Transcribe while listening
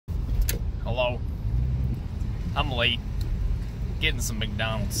Hello. I'm late. Getting some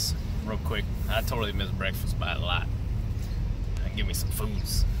McDonald's real quick. I totally missed breakfast by a lot. Give me some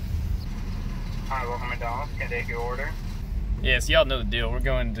foods. Hi, welcome to McDonald's. Can I take your order? Yes, y'all know the deal. We're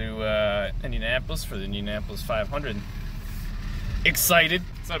going to Indianapolis for the Indianapolis 500. Excited.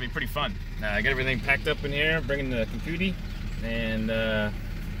 It's gonna be pretty fun. I got everything packed up in here, bringing the computer and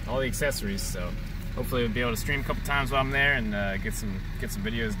all the accessories. So hopefully we'll be able to stream a couple times while I'm there and get some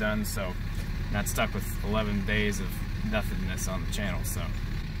videos done. So not stuck with 11 days of nothingness on the channel. So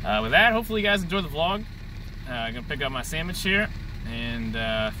with that, hopefully you guys enjoy the vlog. I'm gonna pick up my sandwich here, and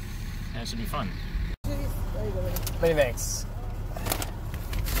that should be fun. Many thanks.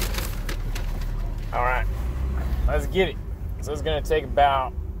 All right, let's get it. So it's gonna take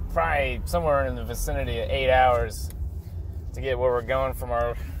about probably somewhere in the vicinity of 8 hours to get where we're going from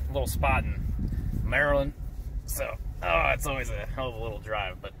our little spot in Maryland. So, it's always a hell of a little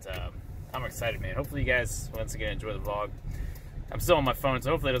drive, but I'm excited, man. Hopefully you guys, once again, enjoy the vlog. I'm still on my phone, so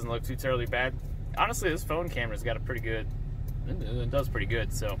hopefully it doesn't look too terribly bad. Honestly, this phone camera's got a pretty good, it does pretty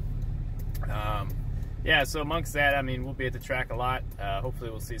good, so. Yeah, so amongst that, I mean, we'll be at the track a lot. Hopefully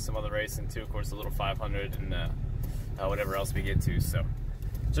we'll see some other racing too, of course, the little 500 and whatever else we get to, so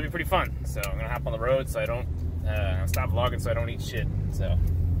it should be pretty fun. So I'm gonna hop on the road so I don't stop vlogging so I don't eat shit. So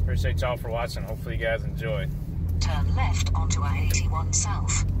appreciate y'all for watching. Hopefully you guys enjoy. Turn left onto I-81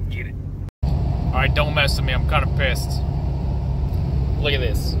 South. Get it. Alright, don't mess with me, I'm kind of pissed. Look at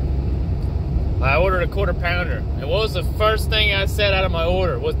this. I ordered a quarter pounder, and what was the first thing I said out of my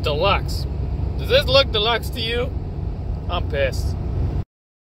order? Was deluxe. Does this look deluxe to you? I'm pissed.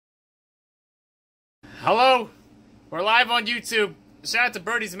 Hello? We're live on YouTube. Shout out to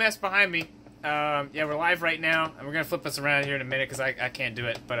Birdie's mess behind me. Yeah, we're live right now, and we're gonna flip us around here in a minute because I can't do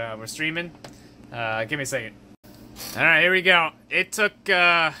it, but we're streaming. Give me a second. All right, here we go. It took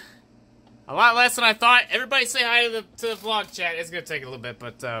a lot less than I thought. Everybody say hi to the vlog chat. It's gonna take a little bit,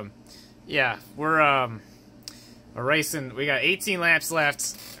 but yeah, we're racing. We got 18 laps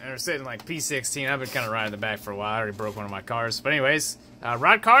left, and we're sitting like P16. I've been kind of riding the back for a while. I already broke one of my cars, but anyways,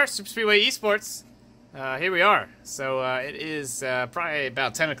 Rod Car Super Speedway Esports. Here we are. So it is probably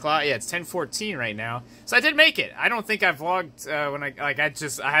about 10 o'clock. Yeah, it's 10:14 right now. So I did make it. I don't think I vlogged when I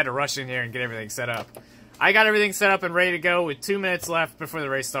had to rush in here and get everything set up. I got everything set up and ready to go with 2 minutes left before the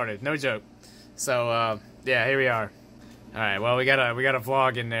race started. No joke. So yeah, here we are. All right. Well, we got a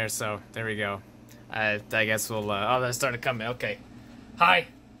vlog in there. So there we go. I guess we'll. Oh, that started coming. Okay. Hi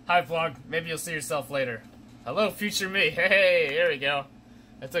vlog. Maybe you'll see yourself later. Hello, future me. Hey, here we go.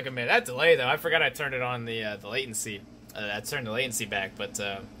 That took a minute. That delay, though, I forgot I turned it on the latency. I turned the latency back, but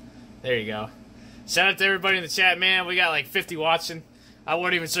there you go. Shout out to everybody in the chat, man. We got like 50 watching. I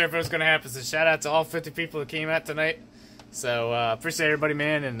wasn't even sure if it was going to happen, so shout out to all 50 people that came out tonight. So appreciate everybody,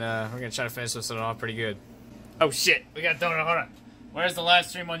 man, and we're going to try to finish this one off pretty good. Oh, shit. We got donut. Hold on. Where's the live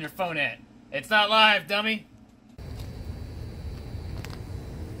stream on your phone at? It's not live, dummy.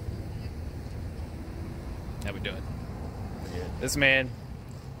 How we doing? This man...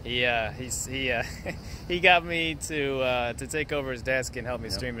 He got me to take over his desk and help me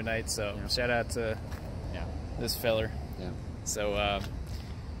stream tonight. So shout out to this feller. Yeah. So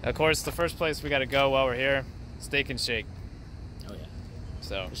of course the first place we got to go while we're here, Steak and Shake. Oh yeah.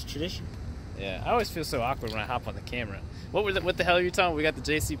 So it's tradition. Yeah. I always feel so awkward when I hop on the camera. What the hell are you talking? We got the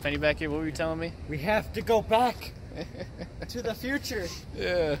JC Penny back here. What were you telling me? We have to go back to the future.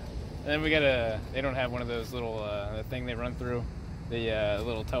 Yeah. And then we got they don't have one of those little the thing they run through. The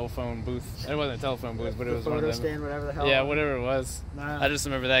little telephone booth. It wasn't a telephone booth, but it was one of them. Stand, whatever the hell. Yeah, whatever it was. Nah. I just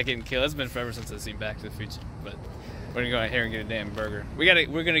remember that getting killed. It's been forever since I've seen Back to the Future. But we're gonna go out here and get a damn burger. We're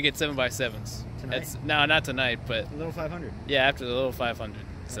gonna get 7x7s. Tonight? No, not tonight, but the little 500. Yeah, after the little 500.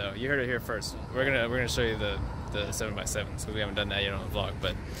 So you heard it here first. We're gonna show you the 7x7s because we haven't done that yet on the vlog.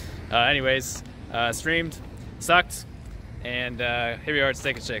 But anyways, streamed, sucked. And here we are at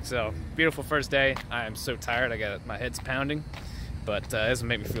Steak and Shake. So beautiful first day. I am so tired. My head's pounding. But this will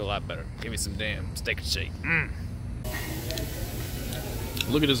make me feel a lot better. Give me some damn Steak and Shake.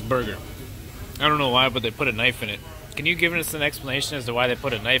 Look at this burger. I don't know why, but they put a knife in it. Can you give us an explanation as to why they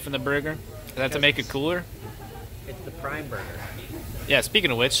put a knife in the burger? Is that to make it cooler? It's the prime burger. Yeah, speaking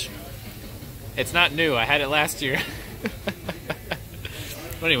of which, it's not new. I had it last year.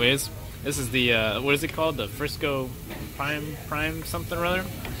 But anyways, this is the, what is it called? The Frisco Prime something or other?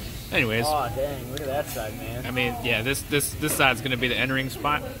 Anyways. Oh dang! Look at that side, man. I mean, yeah, this side's gonna be the entering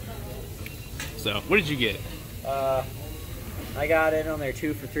spot. So, what did you get? I got it on their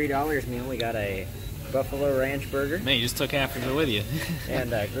 2 for $3 meal. We got a Buffalo Ranch burger. Man, you just took half of it with you. And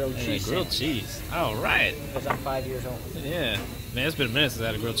grilled cheese. Grilled cheese. All right. Because I'm 5 years old. Yeah. Man, it's been a minute since I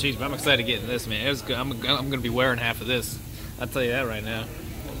had a grilled cheese, but I'm excited to get in this, man. It was good. I'm gonna be wearing half of this. I'll tell you that right now.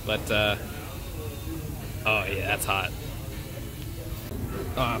 But oh yeah, that's hot.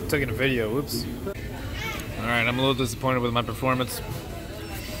 Oh, I'm taking a video. Whoops. All right, I'm a little disappointed with my performance.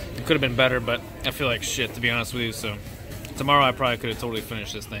 It could have been better, but I feel like shit, to be honest with you. So tomorrow I probably could have totally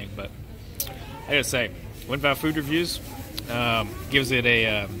finished this thing. But I gotta say, Windbound Food Reviews gives it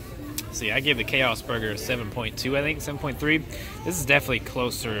a. See, I gave the Chaos Burger a 7.2, I think, 7.3. This is definitely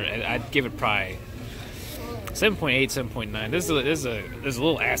closer. I'd give it probably 7.8, 7.9. There's a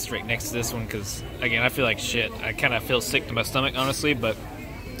little asterisk next to this one because, again, I feel like shit. I kind of feel sick to my stomach, honestly, but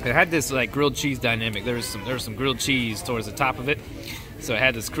it had this like grilled cheese dynamic. There was some grilled cheese towards the top of it, so it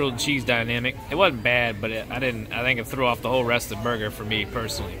had this grilled cheese dynamic. It wasn't bad, but I think it threw off the whole rest of the burger for me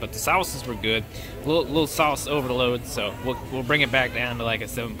personally. But the sauces were good, little sauce overload, so we'll bring it back down to like a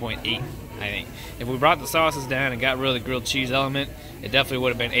 7.8. I think if we brought the sauces down and got rid of the grilled cheese element, it definitely would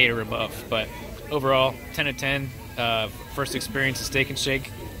have been 8 or above. But overall, 10 out of 10. First experience of Steak and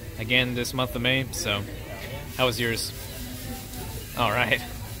Shake again this month of May. So, how was yours? All right.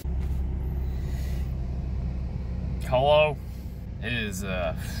 Hello. It is.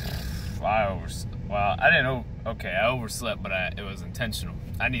 I didn't know. Okay, I overslept, but it was intentional.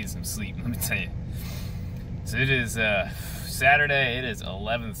 I needed some sleep. Let me tell you. So it is Saturday. It is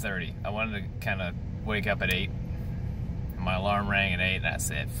 11:30. I wanted to kind of wake up at 8. My alarm rang at 8, and I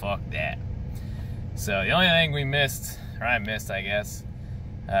said, "Fuck that." So the only thing we missed, or I missed, I guess.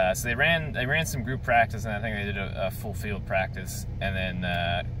 So they ran some group practice, and I think they did a full field practice, and then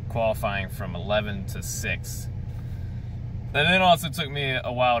qualifying from 11 to 6. And then also took me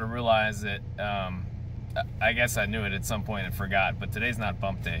a while to realize that. I guess I knew it at some point and forgot, but today's not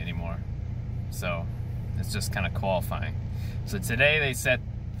bump day anymore, so it's just kind of qualifying. So today they set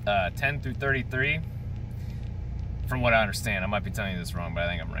 10 through 33, from what I understand. I might be telling you this wrong, but I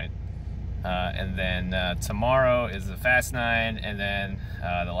think I'm right. And then tomorrow is the Fast 9, and then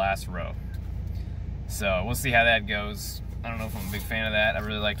the last row. So we'll see how that goes. I don't know if I'm a big fan of that. I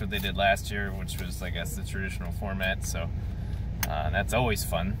really liked what they did last year, which was, I guess, the traditional format, so that's always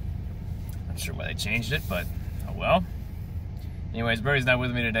fun. Not sure why they changed it, but oh well. Anyways, Birdie's not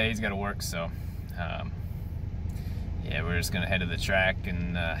with me today. He's got to work, so yeah, we're just gonna head to the track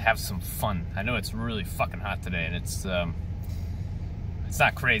and have some fun. I know it's really fucking hot today, and it's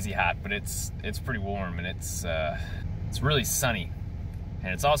not crazy hot, but it's pretty warm, and it's really sunny,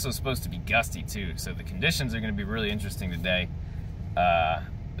 and it's also supposed to be gusty too. So the conditions are gonna be really interesting today.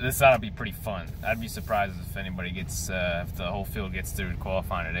 This ought to be pretty fun. I'd be surprised if anybody gets, if the whole field gets through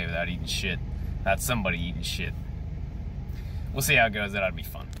qualifying today without eating shit. Not somebody eating shit. We'll see how it goes. That ought to be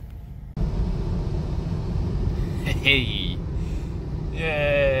fun. Hey!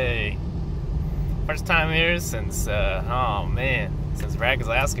 Yay! First time here since, oh man, since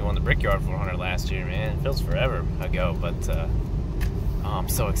Askew won the Brickyard 400 last year, man. It feels forever ago, but, oh, I'm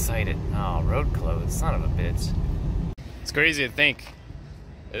so excited. Oh, road closed, son of a bitch. It's crazy to think.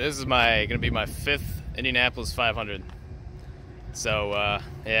 This is gonna be my 5th Indianapolis 500. So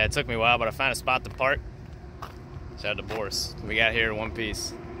yeah, it took me a while, but I found a spot to park. Shout out to Boris. We got here in one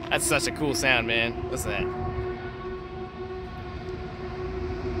piece. That's such a cool sound, man. Listen to that.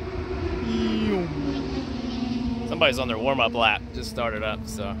 Somebody's on their warm-up lap. Just started up,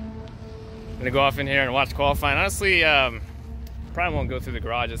 so I'm gonna go off in here and watch qualifying. Honestly, probably won't go through the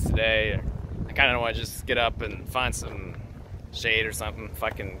garages today. I kind of want to just get up and find some shade or something if I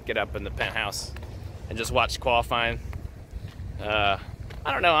can get up in the penthouse and just watch qualifying. I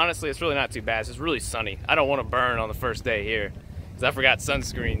don't know, honestly, it's really not too bad. It's just really sunny. I don't want to burn on the first day here because I forgot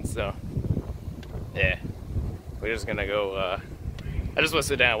sunscreen, so yeah, we're just gonna go. I just want to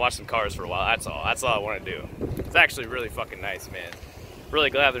sit down and watch some cars for a while. That's all I want to do. It's actually really fucking nice, man. Really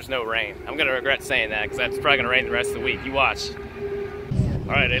glad there's no rain. I'm gonna regret saying that because it's probably gonna rain the rest of the week. You watch.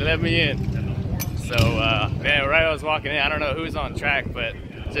 All right, they let me in. So, man, right as I was walking in, I don't know who's on track, but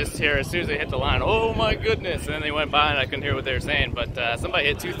just here, as soon as they hit the line, oh my goodness, and then they went by and I couldn't hear what they were saying, but somebody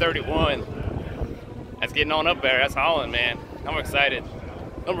hit 231. That's getting on up there. That's hauling, man. I'm excited.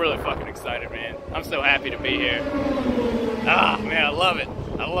 I'm really fucking excited, man. I'm so happy to be here. Ah, man, I love it.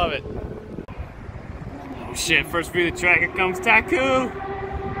 I love it. Oh, shit, first view of the track, here comes Taku.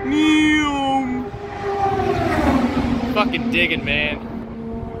 Fucking digging, man.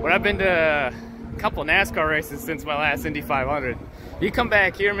 When I've been to a couple NASCAR races since my last Indy 500. You come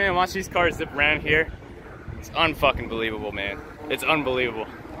back here, man, watch these cars zip around here. It's unfucking believable, man. It's unbelievable.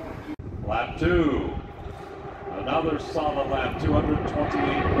 Lap 2. Another solid lap,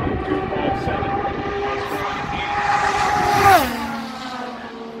 228.257.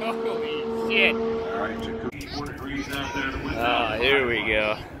 Holy shit. All right, Jacoby, Oh, here we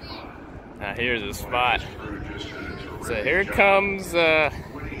go. Now here's the spot. So here comes, look at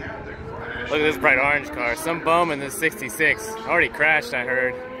this bright orange car. Some bum in this 66. Already crashed, I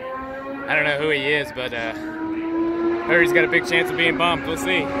heard. I don't know who he is, but I heard he's got a big chance of being bumped. We'll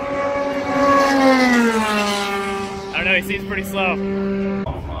see. I don't know, he seems pretty slow.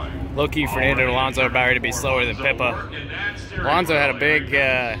 Low-key, Fernando and Alonso are about ready to be slower than Pippa. Alonso had a big,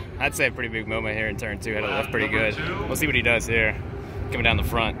 I'd say a pretty big moment here in turn 2. Had a lift pretty good. We'll see what he does here. Coming down the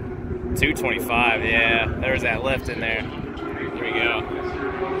front. 225, yeah. There's that lift in there. Here we go.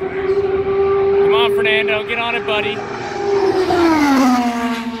 Come on, Fernando. Get on it, buddy. Oh,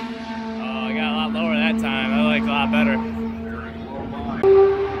 I got a lot lower that time. I like a lot better.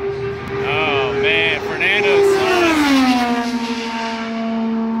 Oh, man. Fernando's slowing.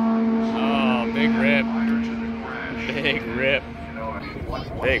 Oh, big rip. Big rip.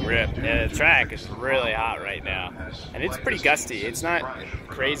 Big rip. Yeah, the track is really hot right now. And it's pretty gusty. It's not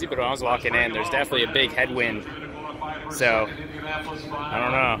crazy, but when I was walking in, there's definitely a big headwind. So, I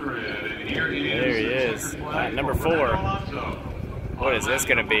don't know. There he is. Number 4. What is this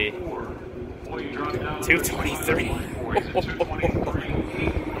going to be? 223.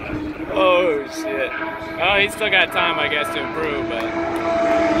 Oh, shit. Oh, he's still got time, I guess, to improve, but...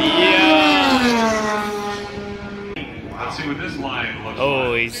 Yeah! Let's see what this line looks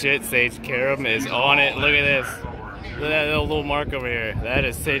Holy shit, Sage Karam is on it. Look at this. Look at that little mark over here. That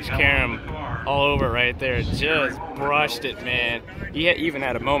is Sage Karam all over right there. Just brushed it, man. He even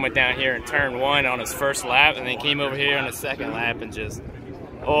had a moment down here in turn 1 on his first lap, and then came over here on his second lap and just,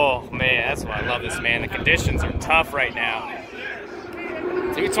 oh man, that's why I love this, man. The conditions are tough right now.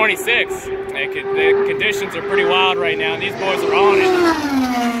 226. The conditions are pretty wild right now. These boys are on it.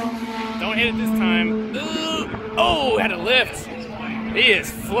 Don't hit it this time. Oh, had a lift. He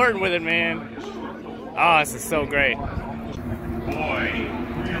is flirting with it, man. Oh, this is so great. Boy,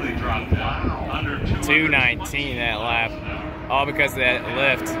 really dropped down. Under 219 that lap. All because of that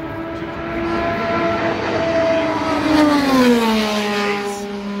lift.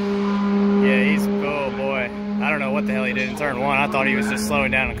 Yeah, he's, oh boy. I don't know what the hell he did in turn 1. I thought he was just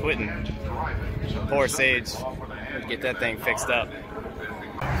slowing down and quitting. Poor Sage. Get that thing fixed up.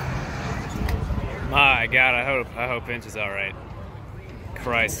 My God, I hope Inch is all right.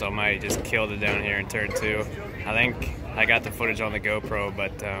 Christ almighty, just killed it down here in turn 2. I think I got the footage on the GoPro,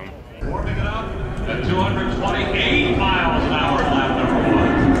 but warming it up at 228 miles an hour, lap number 1.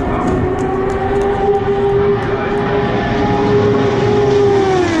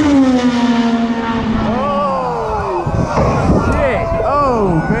 Oh shit!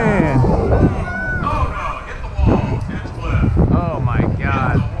 Oh man! Oh no! Hit the wall. It's cliff. Oh my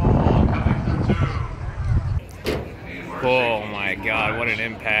God! Oh my God, what an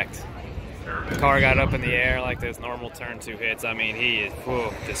impact. The car got up in the air like those normal turn 2 hits. I mean, he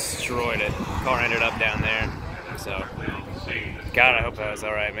destroyed it. The car ended up down there. So, God, I hope that was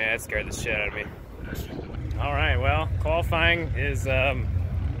all right, man. That scared the shit out of me. All right, well, qualifying is, well,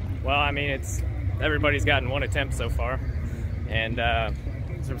 I mean, it's everybody's gotten 1 attempt so far. And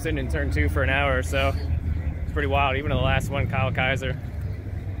so I'm sitting in turn 2 for an hour or so. It's pretty wild. Even in the last one, Kyle Kaiser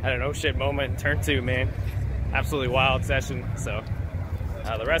had an oh shit moment in turn 2, man. Absolutely wild session. So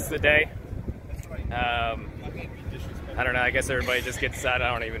the rest of the day, I don't know, I guess everybody just gets out. I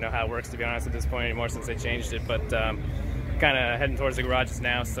don't even know how it works, to be honest, at this point anymore since they changed it, but kind of heading towards the garages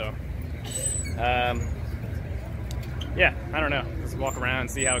now. So yeah, I don't know, just walk around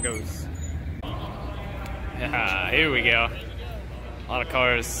and see how it goes. Here we go. A lot of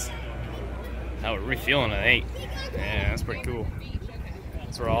cars. Now we're refueling at 8. Yeah, that's pretty cool.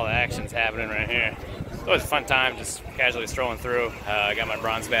 That's where all the action's happening right here. It was a fun time just casually strolling through. I got my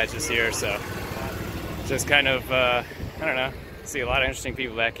bronze badge this year, so just kind of, I don't know, see a lot of interesting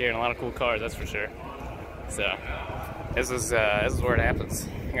people back here and a lot of cool cars, that's for sure. So this is where it happens.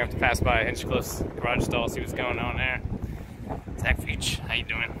 I'm gonna have to pass by Hinchcliffe's garage stall, see what's going on there. Zach Feach, how you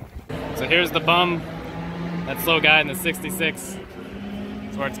doing? So here's the bum, that slow guy in the 66.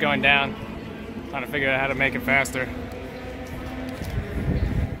 That's where it's going down. Trying to figure out how to make it faster.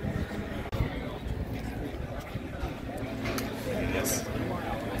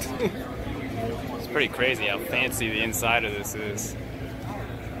 It's pretty crazy how fancy the inside of this is.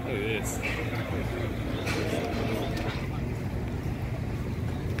 Look at this.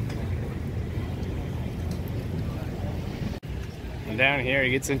 And down here it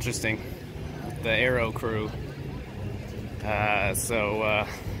gets interesting. The Aero crew. I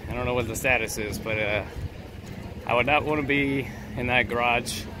don't know what the status is, but I would not want to be in that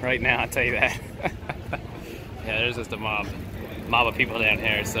garage right now, I'll tell you that. Yeah, there's just a mob of people down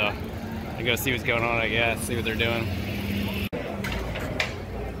here, so I go see what's going on, I guess, see what they're doing.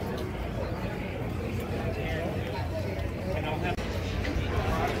 Oh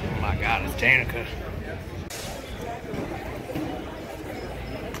my God, it's Danica.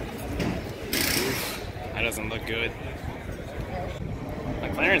 That doesn't look good.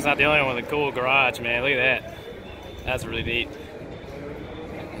 McLaren's not the only one with a cool garage, man. Look at that. That's really neat.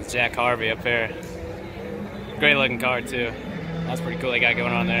 It's Jack Harvey up there. Great looking car too. That's pretty cool they got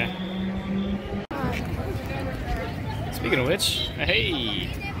going on there. Speaking of which, hey!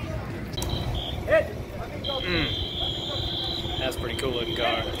 That's a pretty cool looking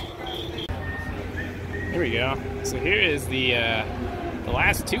car. Here we go. So here is the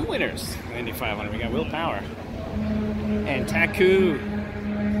last two winners in the Indy 500. We got Will Power and Taku.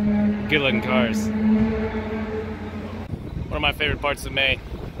 Good looking cars. One of my favorite parts of May.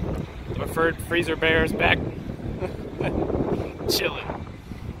 The preferred freezer bears back chilling.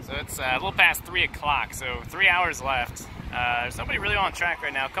 So it's a little past 3 o'clock, so 3 hours left. There's nobody really on track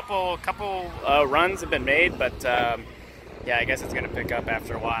right now. A couple runs have been made, but yeah, I guess it's going to pick up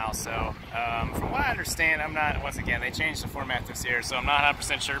after a while. So from what I understand, once again, they changed the format this year, so I'm not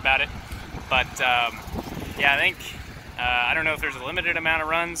 100% sure about it. But yeah, I think, I don't know if there's a limited amount of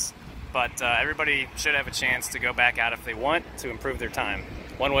runs, but everybody should have a chance to go back out if they want to improve their time,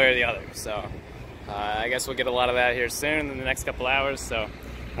 one way or the other. So I guess we'll get a lot of that here soon in the next couple hours. So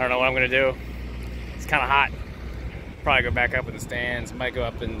I don't know what I'm going to do. It's kind of hot. Probably go back up in the stands. Might go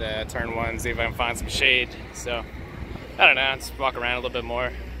up in turn 1, see if I can find some shade. So I don't know, just walk around a little bit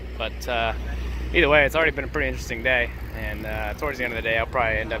more. But either way, it's already been a pretty interesting day. And towards the end of the day, I'll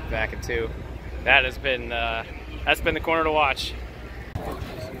probably end up back at 2. That has been that's been the corner to watch.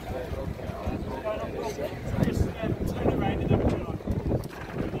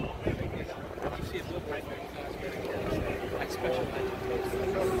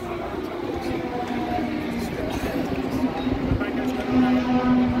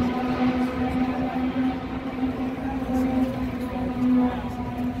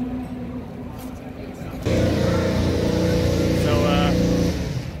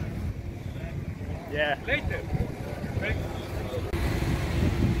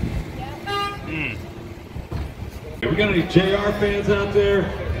 We got any JR fans out there?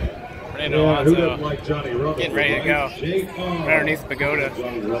 Alonso, who doesn't like Johnny Rutherford? getting ready to go. Right underneath the pagoda.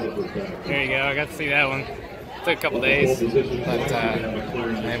 There you go. I got to see that one. Took a couple days, but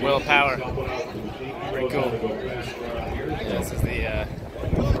and Will Power, pretty cool. Yeah, this is the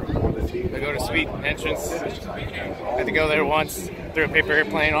pagoda suite entrance. Had to go there once. Threw a paper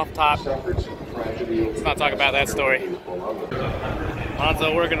airplane off top. Let's not talk about that story.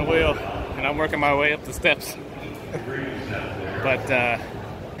 Alonso working the wheel, and I'm working my way up the steps. But it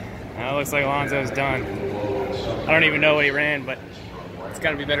looks like Alonso's done. I don't even know what he ran, but it's got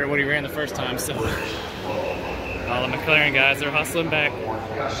to be better than what he ran the first time. So all the McLaren guys, they're hustling back.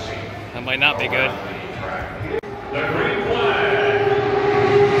 That might not be good. The green flag.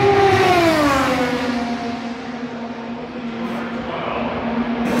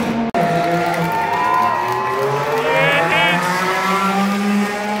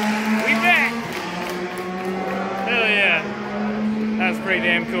 Pretty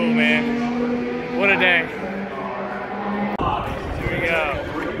damn cool, man. What a day. Here we go.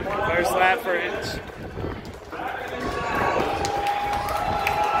 First lap for Inch.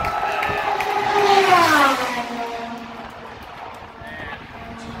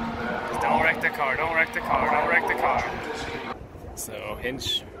 Don't wreck the car, don't wreck the car, don't wreck the car. So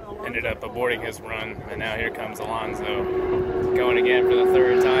Hinch ended up aborting his run, and now here comes Alonso going again for the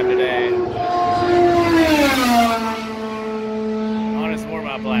 3rd time today.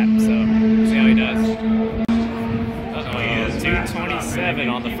 Warm-up lap, so see how he does. Uh-oh, 2:27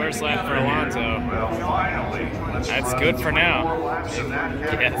 on the first lap for Alonso. That's good for now.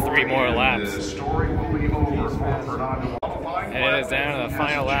 Yeah, 3 more laps. And it is down to the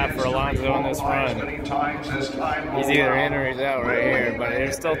final lap for Alonso in this run. He's either in or he's out right here, but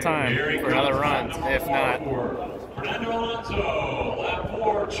there's still time for another run, if not. Fernando Alonso, lap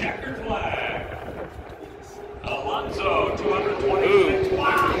 4, checkered flag. Alonso, 226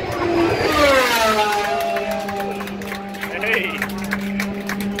 miles. Hey.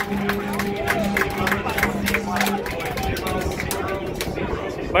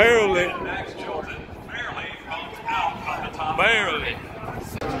 Barely. Barely.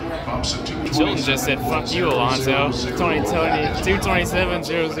 Chilton just said, fuck you, Alonso.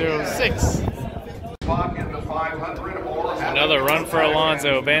 227.006. Another run for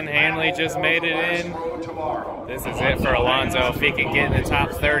Alonso. Ben Hanley just made it in. This is it for Alonso. If he can get in the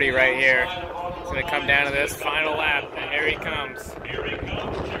top 30 right here, it's going to come down to this final lap, and here he comes.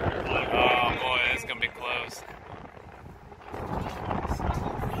 Oh boy, this is gonna be close.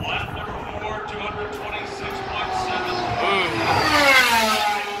 Lap number 4,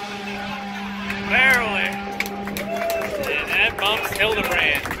 226.7. Barely. And that bumps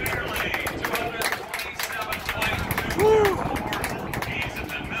Hildebrand. Woo.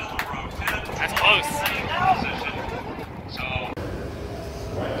 That's close.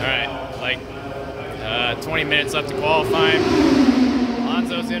 Alright, like 20 minutes left to qualifying.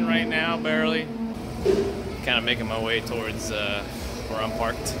 Alonso's in right now, barely. Kind of making my way towards where I'm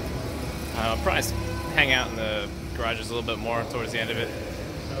parked. I'll probably hang out in the garages a little bit more towards the end of it.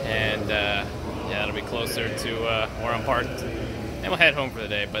 And yeah, it'll be closer to where I'm parked. And we'll head home for the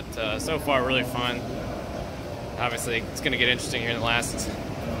day, but so far really fun. Obviously, it's going to get interesting here in the last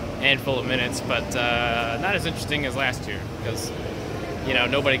handful of minutes, but not as interesting as last year because, you know,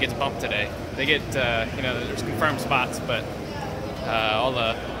 nobody gets bumped today. They get, you know, there's confirmed spots, but all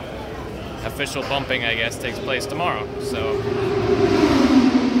the official bumping, I guess, takes place tomorrow. So,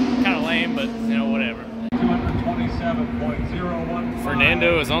 kind of lame, but, you know, whatever. 227.01.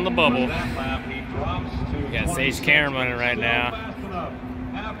 Fernando is on the bubble. That lap, he drops to We got Sage Karen running right now.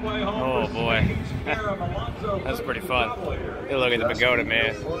 Oh boy, that's pretty fun. Hey, look at the pagoda,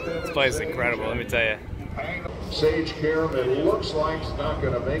 man. This place is incredible, let me tell you. Sage Karen, it looks like he's not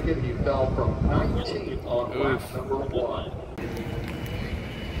going to make it. He fell from 19th on lap number 1.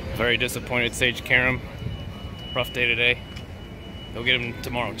 Very disappointed, Sage Karen. Rough day today. Go get him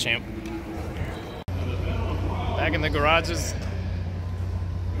tomorrow, champ. Back in the garages.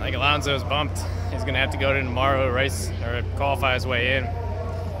 I think Alonso's bumped. He's gonna have to go to tomorrow to race or qualify his way in.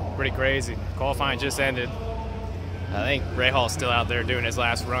 Pretty crazy. Qualifying just ended. I think Ray Hall's still out there doing his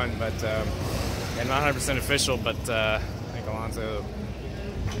last run, but and not 100% official. But I think Alonso,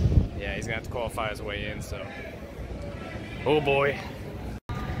 yeah, he's gonna have to qualify his way in. So, oh boy.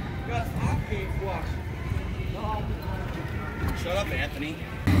 Shut up, Anthony.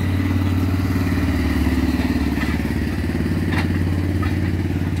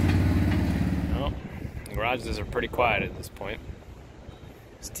 Well, the garages are pretty quiet at this point.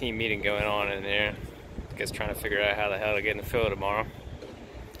 There's a team meeting going on in there. I guess trying to figure out how the hell to get in the field tomorrow.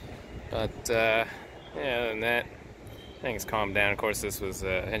 But yeah, other than that, things calmed down. Of course, this was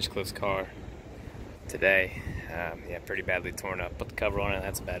Hinchcliffe's car today. Yeah, pretty badly torn up. Put the cover on it.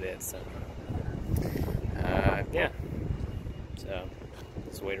 That's about it. So yeah. So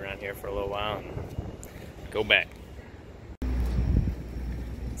just wait around here for a little while and go back.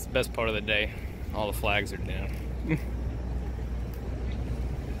 It's the best part of the day. All the flags are down.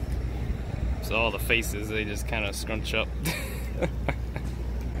 So all the faces, they just kind of scrunch up.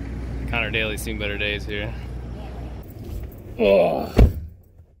 Connor Daly's seen better days here. Oh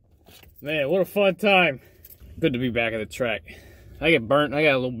man, what a fun time. Good to be back at the track. I get burnt. I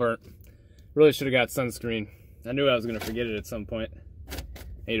got a little burnt. Really should have got sunscreen. I knew I was going to forget it at some point. I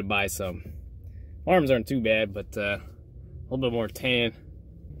need to buy some. Arms aren't too bad, but a little bit more tan.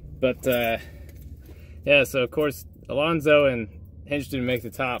 But yeah, so of course Alonso and Hinch didn't make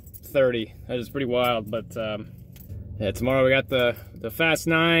the top 30. That is pretty wild. But yeah, tomorrow we got the Fast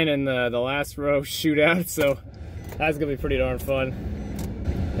 9 and the last row shootout. So that's going to be pretty darn fun.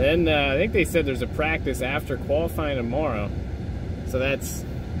 And I think they said there's a practice after qualifying tomorrow. So that's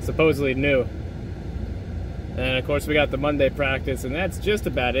supposedly new. And of course we got the Monday practice, and that's just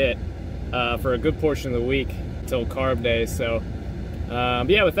about it for a good portion of the week until Carb Day. So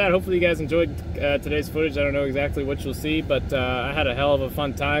yeah, with that, hopefully you guys enjoyed today's footage. I don't know exactly what you'll see, but I had a hell of a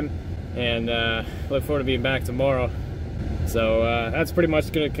fun time, and look forward to being back tomorrow. So that's pretty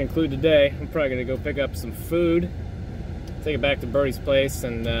much going to conclude today. I'm probably going to go pick up some food, take it back to Birdie's place,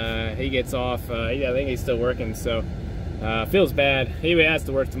 and he gets off. I think he's still working, so feels bad. He has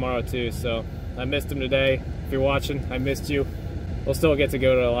to work tomorrow too, so I missed him today. If you're watching, I missed you. We'll still get to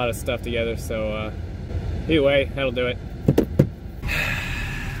go to a lot of stuff together, so either way, that'll do it.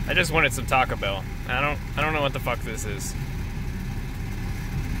 I just wanted some Taco Bell. I don't know what the fuck this is.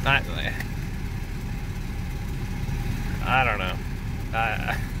 I don't know.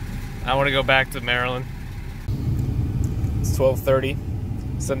 I want to go back to Maryland. It's 12:30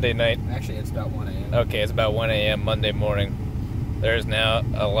 Sunday night. Actually, it's about 1 a.m. Okay, it's about 1 a.m. Monday morning. There's now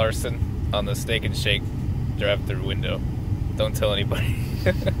a Larson on the Steak and Shake drive-through window. Don't tell anybody.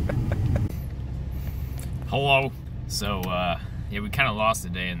 Hello. So, yeah, we kind of lost a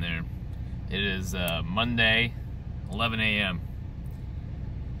day in there. It is Monday, 11 a.m.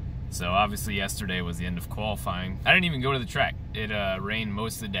 So obviously yesterday was the end of qualifying. I didn't even go to the track. It rained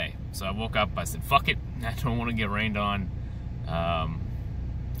most of the day. So I woke up, I said, fuck it. I don't want to get rained on. I've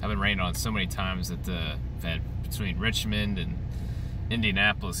been rained on so many times at between Richmond and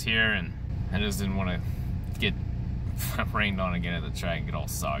Indianapolis here, and I just didn't want to get rained on again at the track and get all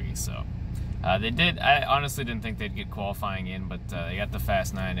soggy. So they did. I honestly didn't think they'd get qualifying in, but they got the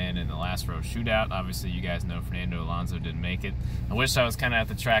Fast 9 in the last row shootout. Obviously, you guys know Fernando Alonso didn't make it. I wish I was kind of at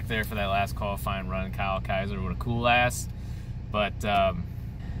the track there for that last qualifying run. Kyle Kaiser with a cool ass, but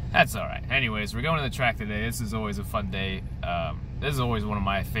that's all right. Anyways, we're going to the track today. This is always a fun day. This is always one of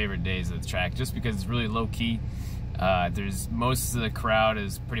my favorite days of the track, just because it's really low key. There's most of the crowd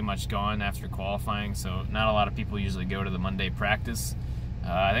is pretty much gone after qualifying, so not a lot of people usually go to the Monday practice.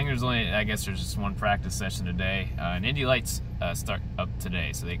 I think there's only, I guess there's just one practice session today, and Indy lights start up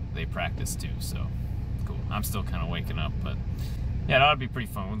today, so they practice too, so cool. I'm still kind of waking up, but yeah, it ought to be pretty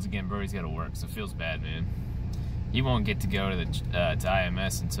fun. Once again, Brody's got to work, so it feels bad, man. He won't get to go to the to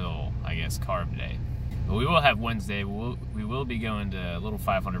IMS until, I guess, Carb day. But we will have Wednesday. We will be going to a little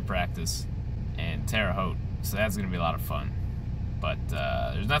 500 practice in Terre, Haute. So that's going to be a lot of fun. But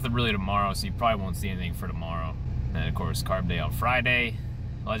there's nothing really tomorrow, so you probably won't see anything for tomorrow. And then, of course, Carb Day on Friday.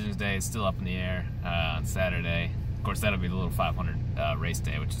 Legends Day is still up in the air on Saturday. Of course, that'll be the little 500 race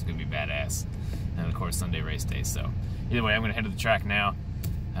day, which is going to be badass. And, of course, Sunday race day. So either way, I'm going to head to the track now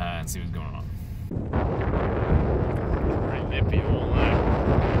and see what's going on. Pretty nippy old line.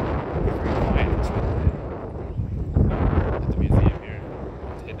 At the museum here.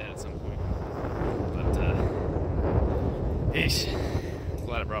 I'll hit that at some point. Eesh.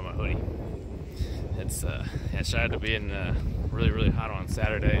 Glad I brought my hoodie. It's shy to being really, really hot on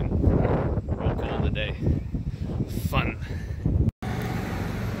Saturday and real cold today. Fun.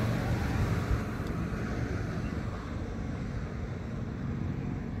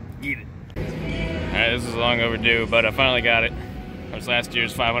 Get it. Alright, this is long overdue, but I finally got it. It was last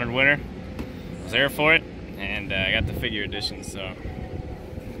year's 500 winner. I was there for it, and I got the figure edition, so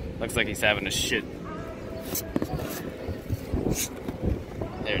looks like he's having a shit.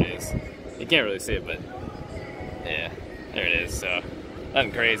 There it is. You can't really see it, but yeah, there it is. So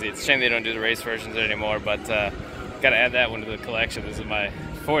nothing crazy. It's a shame they don't do the race versions anymore, but gotta add that one to the collection. This is my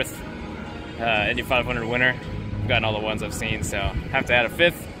 4th Indy 500 winner. I've gotten all the ones I've seen, so have to add a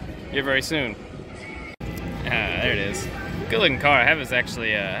 5th here very soon. There it is. Good looking car. I have his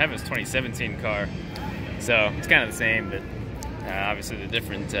 2017 car, so it's kind of the same, but obviously the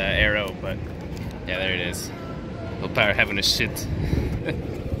different aero. But yeah, there it is. Little power having a shit.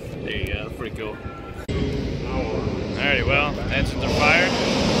 There you go, pretty cool. Alrighty, well, engines are fired.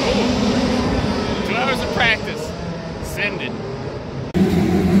 Ooh, 2 hours of practice. Send it.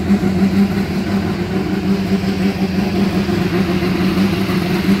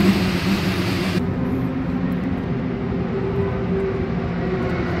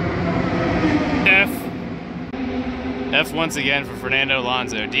 F once again for Fernando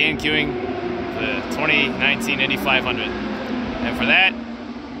Alonso, DNQing the 2019 Indy 500. And for that,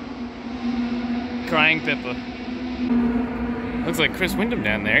 crying Pippa. Looks like Chris Windham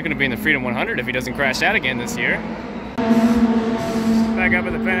down there, gonna be in the Freedom 100 if he doesn't crash out again this year. Back up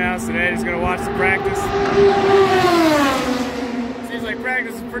at the penthouse today, just gonna watch the practice. Seems like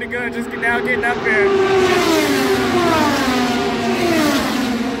practice is pretty good, just now getting up here.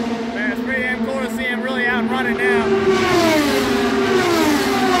 Man, it's pretty damn cool to see him really out and running now.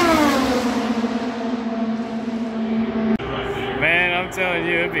 Man, I'm telling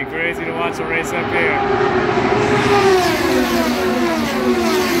you, it'd be crazy to watch a race up here.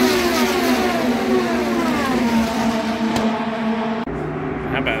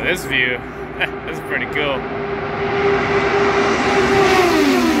 How about this view? This is pretty cool.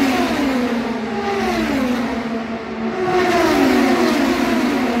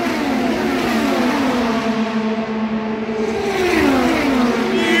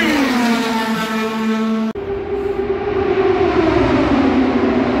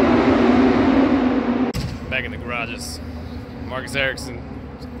 Back in the garages, Marcus Ericsson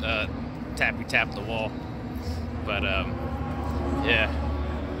tapped the wall, but yeah,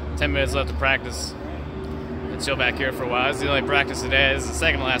 10 minutes left to practice and chill back here for a while. This is the only practice today. This is the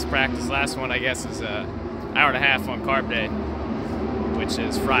second to last practice. Last one, I guess, is an hour and a half on Carb Day, which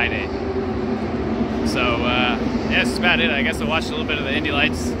is Friday. So yeah, that's about it. I guess I'll watch a little bit of the Indy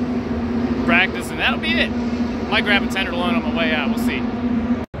Lights practice, and that'll be it. Might grab a Tenderloin on my way out. We'll see.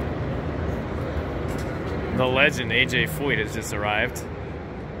 The legend AJ Foyt has just arrived.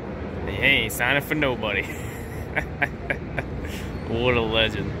 He ain't signing for nobody. What a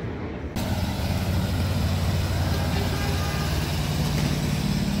legend.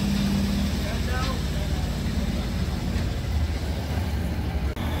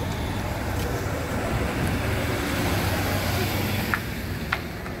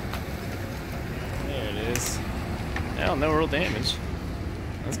 There it is. Well, no real damage.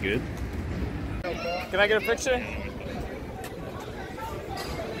 That's good. Can I get a picture?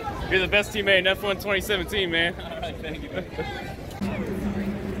 You're the best teammate in F1 2017, man. Alright, thank you.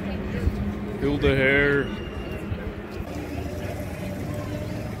 Feel the hair.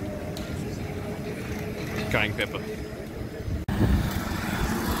 Crying Pippa.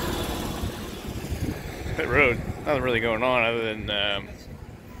 Pit road. Nothing really going on other than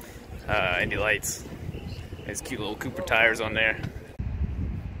Indy lights. There's cute little Cooper tires on there.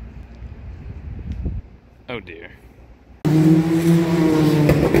 Oh dear.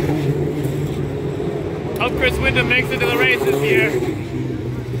 Hope Chris Wyndham makes it to the race this year.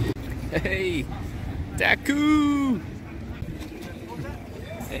 Hey, Daku!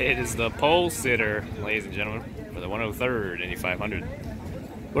 It is the pole sitter, ladies and gentlemen, for the 103rd Indy 500.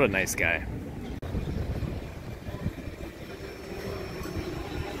 What a nice guy.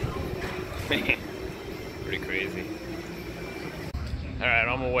 Man, pretty crazy. Alright,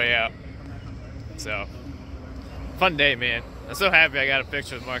 on my way out. So, fun day, man. I'm so happy I got a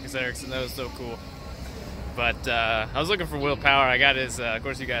picture with Marcus Ericsson. That was so cool. But I was looking for Will Power. I got his, of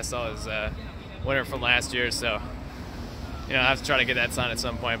course you guys saw his winner from last year, so you know, I have to try to get that signed at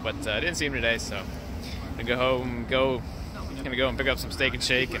some point, but I didn't see him today, so I'm gonna go and pick up some Steak and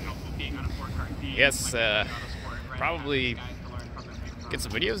Shake, and yes, probably get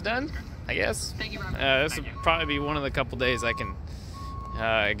some videos done, I guess. This will probably be one of the couple days I can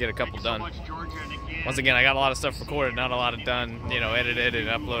get a couple done. Once again, I got a lot of stuff recorded, not a lot of done, you know, edited and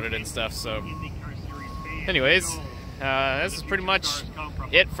uploaded and stuff, so anyways, this is pretty much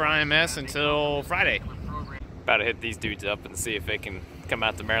it for IMS until Friday. About to hit these dudes up and see if they can come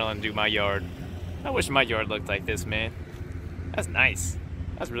out to Maryland and do my yard. I wish my yard looked like this, man. That's nice.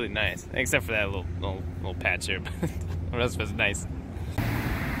 That's really nice. Except for that little patch here, but the rest of it's nice.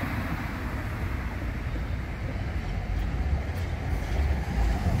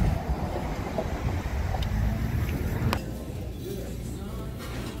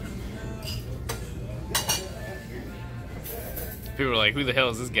 People are like, who the hell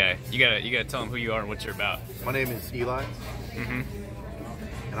is this guy? You gotta tell them who you are and what you're about. My name is Eli, and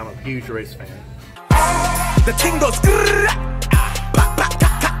I'm a huge race fan. The thing goes.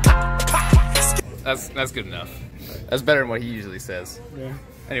 That's good enough. That's better than what he usually says. Yeah.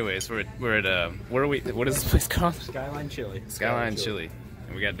 Anyways, we're at where are we? What is this place called? Skyline Chili. Skyline Chili,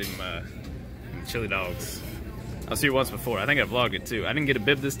 and we got them chili dogs. I was here once before. I think I vlogged it too. I didn't get a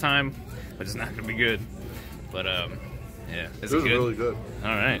bib this time, but it's not gonna be good. But yeah, is it good? Really good.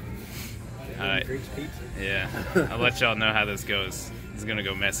 All right. Yeah, I'll let y'all know how this goes. It's gonna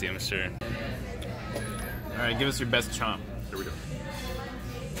go messy, I'm sure. All right, give us your best chomp. Here we go.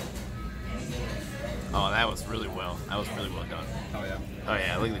 Oh, that was really well. That was really well done. Oh yeah. Oh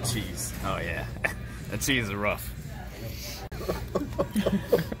yeah, look at the cheese. Oh yeah, that cheese is rough.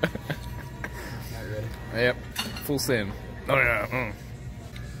 Yep, full sim. Oh yeah.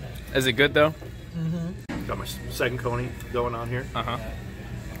 Is it good though? Got my second Kony going on here.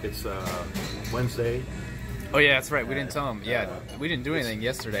 It's Wednesday. Oh yeah, that's right. We didn't tell him. Yeah, we didn't do anything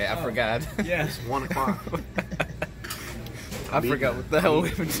yesterday. I forgot. Yeah, it's 1 o'clock. I forgot what the hell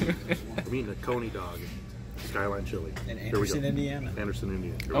we were doing. I'm eating a Kony dog, Skyline Chili. In Anderson, Indiana. Anderson,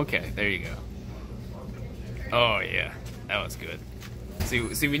 Indiana. Okay, there you go. Oh yeah, that was good.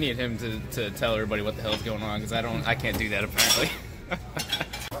 See, we need him to tell everybody what the hell's going on because I can't do that apparently.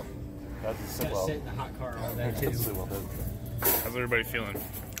 That's Gotta sit in the hot car all day too. How's everybody feeling?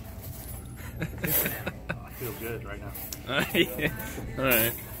 I feel good right now. Yeah. All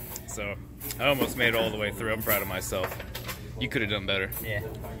right. So I almost made it all the way through. I'm proud of myself. You could have done better. Yeah,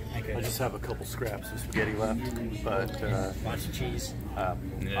 I could. I just have a couple scraps of spaghetti left, but Lots of cheese.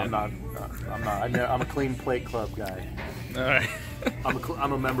 Yeah. I'm a clean plate club guy. All right.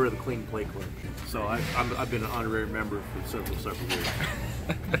 I'm a member of the clean plate club, so I've been an honorary member for several years.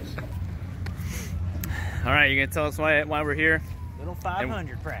 All right, you gonna tell us why we're here Little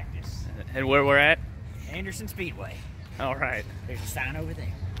 500 practice. and where we're at? Anderson Speedway. All right. There's a sign over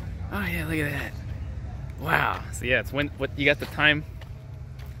there. Oh yeah, look at that. Wow. So yeah, it's what you got the time?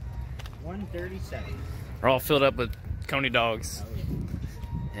 1:37. We're all filled up with Kony dogs,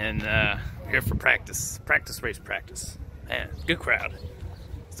 and we're here for practice. Race practice. Man, good crowd.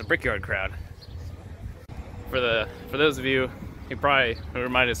 It's a Brickyard crowd. For those of you who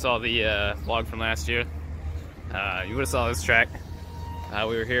might have saw the vlog from last year, you would have saw this track.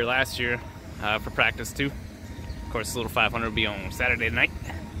 We were here last year for practice too. Of course, the little 500 will be on Saturday night.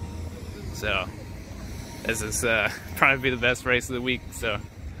 So this is probably be the best race of the week. So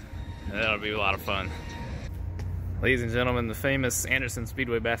that'll be a lot of fun. Ladies and gentlemen, the famous Anderson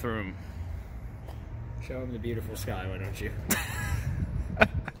Speedway bathroom. Show them the beautiful sky, why don't you?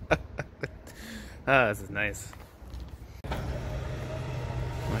 Ah, this is nice.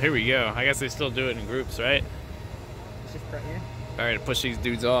 Well, here we go. I guess they still do it in groups, right? It's just right here. All right, push these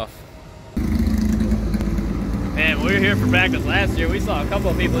dudes off. Man, we were here for Pagenaud last year. We saw a couple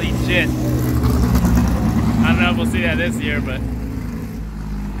of people eat shit. I don't know if we'll see that this year, but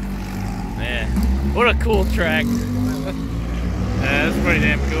man, what a cool track. Yeah, that's pretty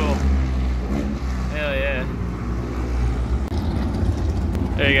damn cool. Hell yeah.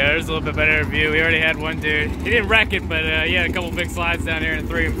 There you go, there's a little bit better view. We already had one dude. He didn't wreck it, but he had a couple big slides down here in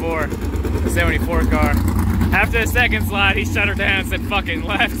 3 and 4. The 74 car. After the second slide, he shut her down and said fucking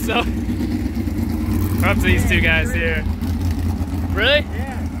left, so we're up to these two guys here. Really?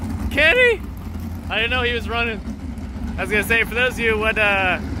 Yeah. Kody? I didn't know he was running. I was gonna say, for those of you, what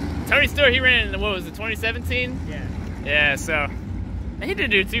Tony Stewart, he ran in, what was it, 2017? Yeah. Yeah, so he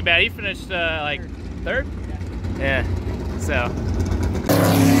didn't do too bad. He finished like third? Yeah. So.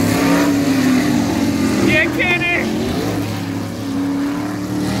 Yeah, Kody!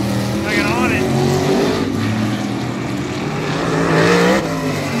 Fucking on it.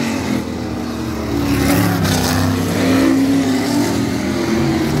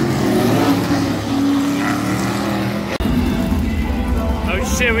 Oh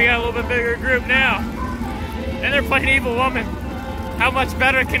shit, we got a little bit bigger group now. And they're playing Evil Woman. How much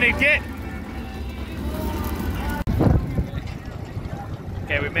better can it get?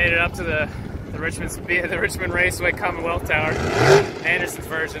 Okay, we made it up to the Richmond Raceway Commonwealth Tower, Anderson's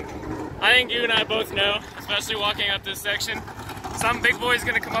version. I think you and I both know, especially walking up this section, some big boy's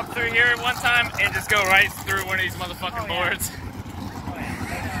gonna come up through here at one time and just go right through one of these motherfucking boards.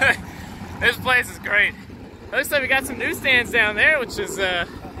 This place is great. It looks like we got some newsstands down there, which is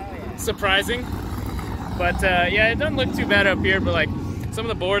surprising. But yeah, it doesn't look too bad up here, but like some of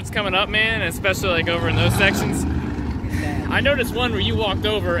the boards coming up, man, especially like over in those sections. I noticed one where you walked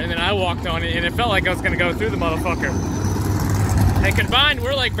over and then I walked on it and it felt like I was gonna go through the motherfucker. And combined,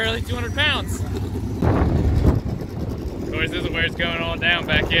 we're like barely 200 pounds. Of course, this is where it's going all down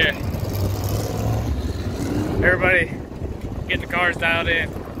back here. Everybody getting the cars dialed in.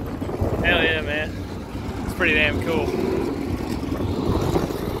 Hell yeah, man. It's pretty damn cool.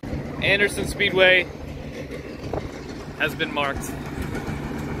 Anderson Speedway has been marked.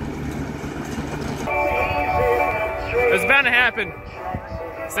 It was bound to happen.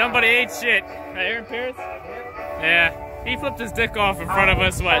 Somebody ate shit. Aaron Pierce? Yeah. He flipped his dick off in front of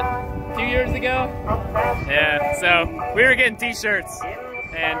us, what, 2 years ago? Yeah, so we were getting t-shirts.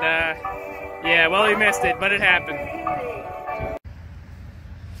 And, yeah, well, we missed it, but it happened.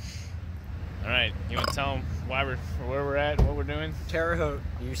 All right, you want to tell them where we're at and what we're doing? Terre, Haute,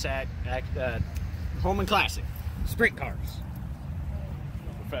 USAC, Hulman Classic. Sprint cars.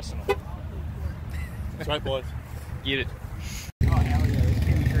 Professional. That's right, boys. Get it. Oh, hell yeah. This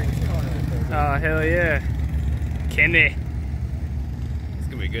Kenny Drayton's car right there. Oh, hell yeah. Kody. It's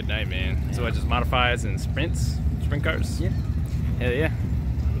gonna be a good night, man. So I just modifies and sprint cars? Yeah. Hell yeah.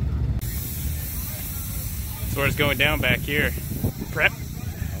 So where it's going down back here. Prep? Oh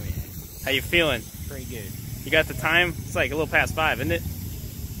yeah. How you feeling? Pretty good. You got the time? It's like a little past 5, isn't it?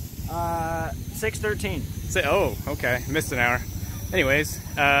 6:13. Oh, okay. Missed an hour. Anyways,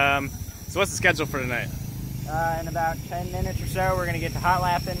 so what's the schedule for tonight? In about 10 minutes or so, we're going to get to hot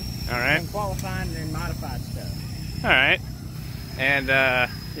lapping. All right. And qualifying and then modified stuff. All right. And,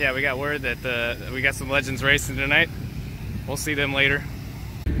 yeah, we got word that we got some legends racing tonight. We'll see them later.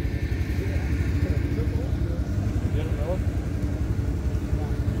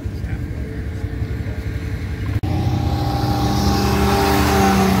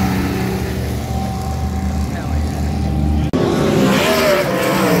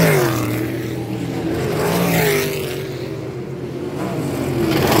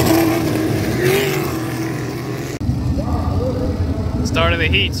 Start of the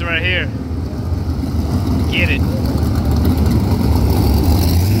heats right here. Get it.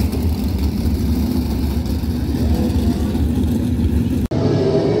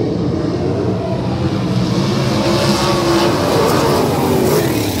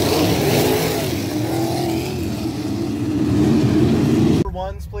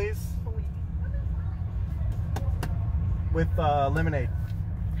 Ones, please. With lemonade.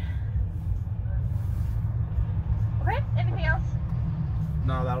 Okay, anything else?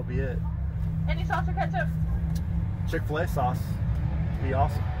 No, that'll be it. Any sauce or ketchup? Chick-fil-A sauce. Be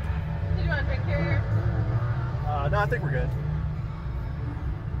awesome. Did you want a drink carrier? No, I think we're good.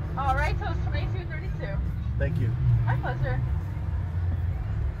 Alright, so it's $22.32. Thank you. My pleasure.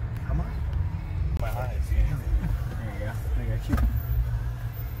 How much? My eyes. There you go. I got you.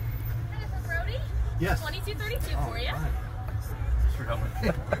 This is Brody. Yes. $22.32 for you. Right. Thanks for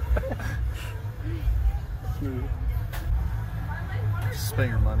helping. smooth. Spend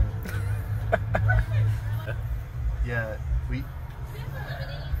your money. Yeah,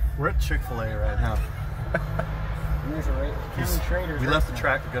 we're at Chick-fil-A right now. And there's a Ken Schrader's We left the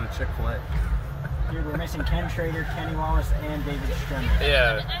restaurant. track to go to Chick-fil-A. Dude, we're missing Ken Schrader, Kenny Wallace, and David Strummer.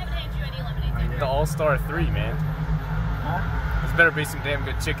 Yeah. I haven't had you any lemonade. The All-Star 3, man. Huh? This better be some damn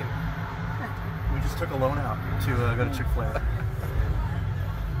good chicken. We just took a loan out to go to Chick-fil-A.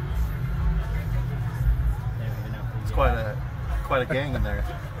 It's quite a gang in there.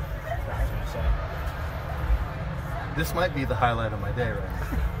 This might be the highlight of my day right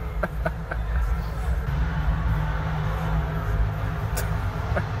now.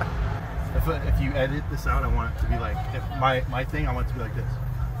 If you edit this out, I want it to be like, if my thing, I want it to be like this.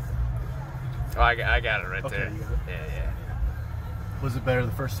 Oh, I got it right Okay, there. you got it. Yeah. Was it better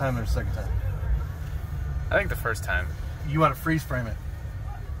the first time or the second time? I think the first time. You want to freeze frame it.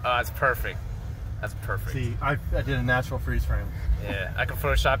 Oh, that's perfect. That's perfect. See, I did a natural freeze frame. Yeah, I can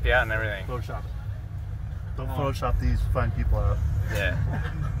Photoshop you out and everything. Photoshop it. Don't Photoshop these fine people out. Yeah.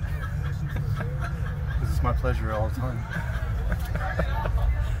 Because it's my pleasure all the time.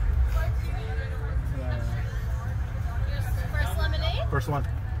 First lemonade. First one.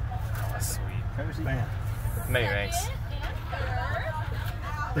 Oh, sweet. Bam. Many thanks.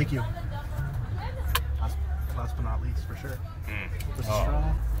 Thank you. Last but not least, for sure. This is Oh.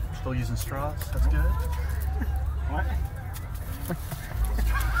 straw. Still using straws. That's good. What?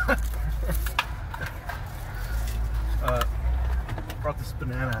 Brought this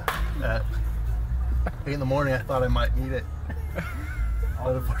banana at 8 in the morning. I thought I might need it.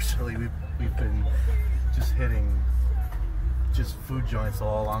 But unfortunately, we've been just hitting food joints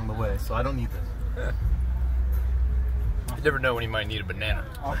all along the way, so I don't need this. You never know when you might need a banana.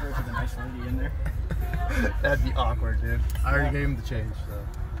 Awkward with a nice lady in there. That'd be awkward, dude. I already gave him the change,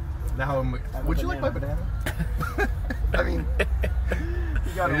 so now I'm. Would you like my banana? I mean, You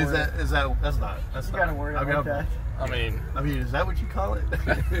gotta is worry. that's not. You gotta worry about that. I mean, is that what you call it?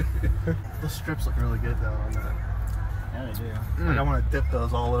 Those strips look really good though. On that. Yeah, they do. Like, I want to dip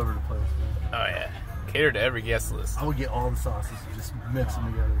those all over the place. Man. oh yeah. Cater to every guest list. I would get all the sauces and just mix them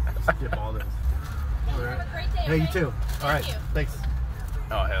together. Just dip all those. All right. Have a great day. Hey, you okay? too. All right. you. Thanks.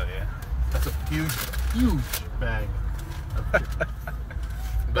 Oh hell yeah. That's a huge bag of chicken.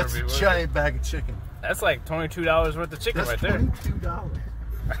 That's Better a be worth giant bag of chicken. That's like $22 worth of chicken That's right there. $22.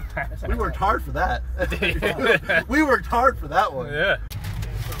 We worked hard for that. We worked hard for that one. Yeah.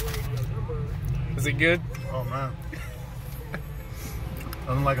 Is it good? Oh man.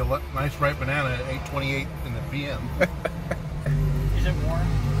 Unlike a nice ripe banana at 8:28 in the PM. Is it warm?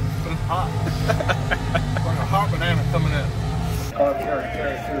 But it's hot. Like a hot banana coming in.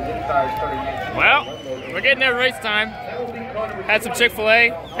 Well, we're getting there race time. Had some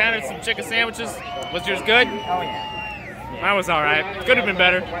Chick-fil-A, pounded some chicken sandwiches. Was yours good? Oh yeah. Mine was alright. Could have been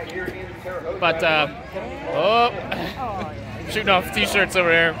better. But, shooting off t-shirts over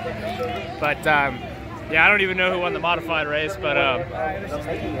there. But, yeah, I don't even know who won the modified race, but, oh,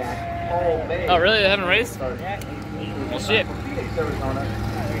 really? They haven't raced? Well, shit.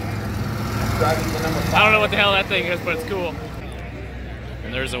 I don't know what the hell that thing is, but it's cool.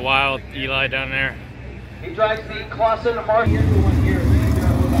 And there's a wild Eli down there. He drives the Clausen Mark.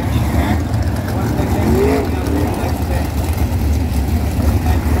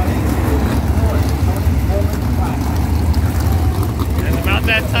 And about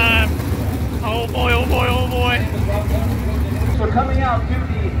that time, oh boy, oh boy, oh boy. We're coming out to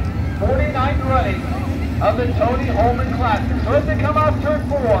the 49th running of the Tony Hulman Classic. So as they come out turn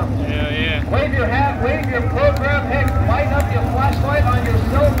 4, Yeah. wave your hat, wave your program pick, light up your flashlight on your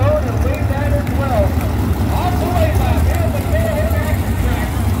cell phone and wave that as well. Off the way lap, here's the Terre action track.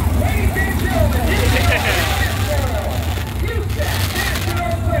 Ladies and gentlemen, Houston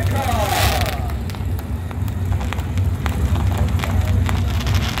National Quick Car.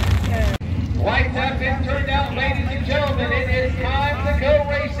 Lights have been turned out, ladies and gentlemen. It is time to go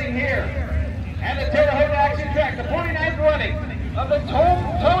racing here. And the Terre Haute action track, the 49th running of the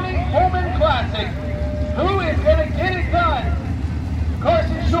Tony Hulman Classic. Who is going to get it done?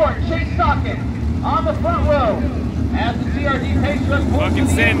 Carson Short, Chase Stockton on the front row as the TRD pace truck pulls Fucking to the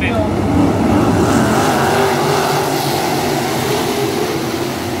Sandman. infield.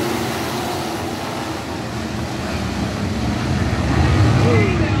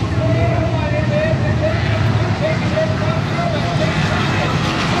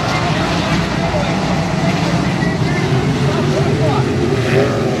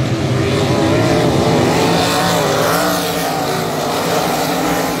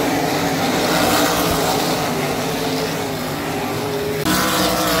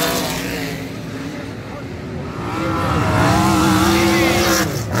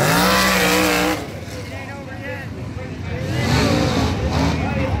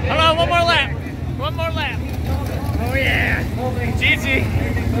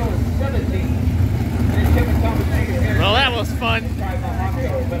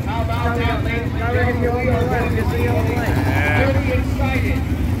 But how about that, ladies and gentlemen? We are going to see pretty excited.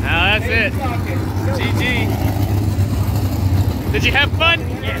 Now that's it. GG. Did you have fun?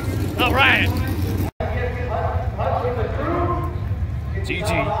 Yes. All right.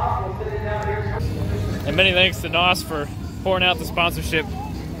 GG. And many thanks to NOS for pouring out the sponsorship.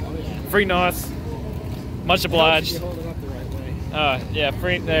 Free NOS. Much obliged. Yeah,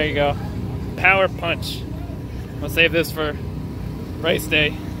 free. There you go. Power punch. I'm gonna save this for race day.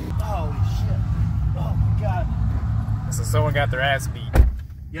 Holy shit. Oh my god. So someone got their ass beat.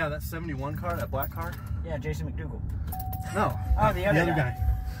 Yeah, that 71 car, that black car. Yeah, Jason McDougal. No. Oh, the other guy.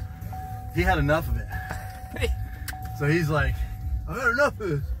 He had enough of it. So he's like, I had enough of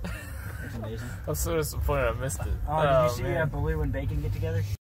this. That's amazing. I'm so disappointed I missed it. Oh, did you see Baloo and Bacon get together?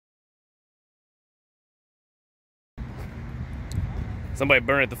 Somebody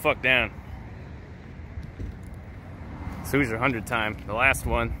burn it the fuck down. It's Hoosier 100 time, the last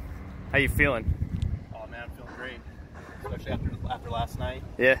one. How you feeling? Oh man, I'm feeling great. Especially after last night.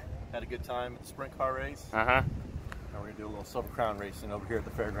 Yeah. Had a good time at the sprint car race. Uh-huh. Now we're gonna do a little Silver Crown racing over here at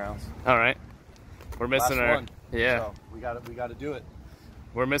the Fairgrounds. All right. We're missing last our one. Yeah. So we gotta do it.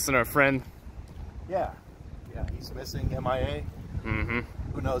 We're missing our friend. Yeah. Yeah, he's missing, MIA. Mm-hmm.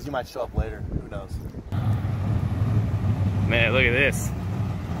 Who knows? He might show up later. Who knows? Man, look at this.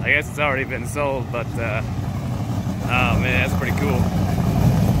 I guess it's already been sold, but oh man, that's pretty cool.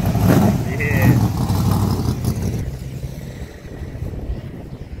 Yeah.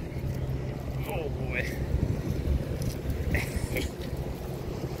 Oh boy.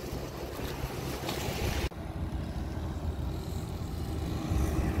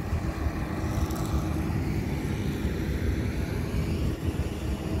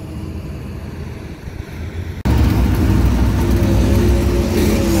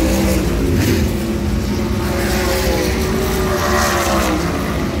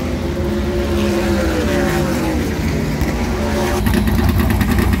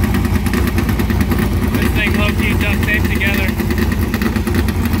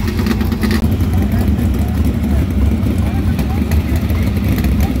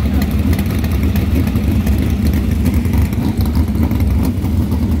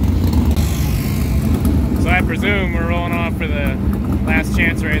 Presume we're rolling off for the last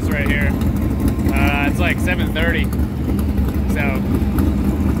chance race right here. It's like 7:30, so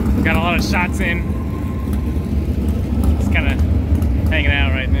got a lot of shots in. Just kind of hanging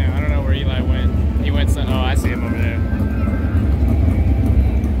out right now. I don't know where Eli went. He went some, oh, I see him over there.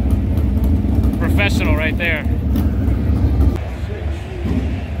 Professional right there.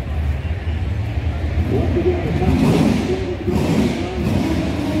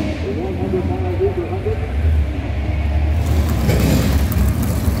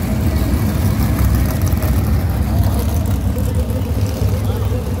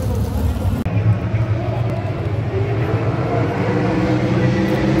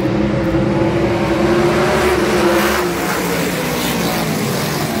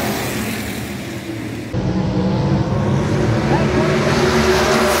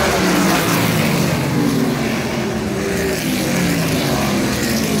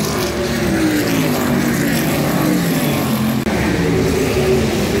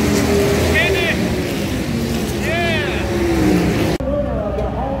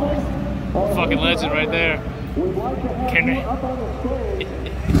 Legend right there. Kody.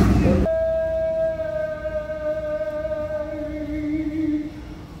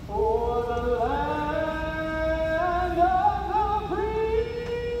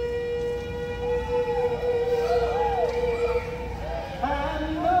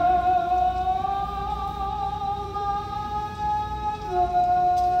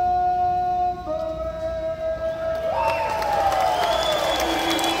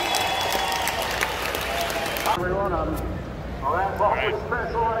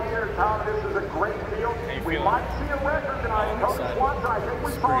 Special right here, Tom. This is a great deal. We might see a record tonight. Coach Swanson, I think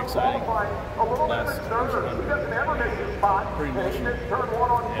we saw him qualifying a little bit nervous. He doesn't ever miss his spot. And he just turned one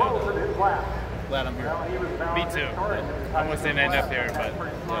on close in his lap. Glad I'm here. Me too. Almost didn't end up here, but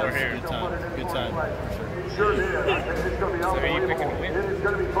we're here. Good time. Good time. For sure. Sure did. I think it's going to be unbelievable. It is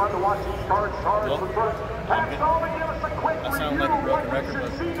going to be fun to watch these cars charge the front. Pat Stallman, give us a quick review. I sound like a broken record,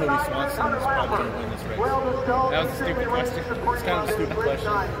 but Kody Swanson is probably going to win this race. That was a stupid question. It's kind of a stupid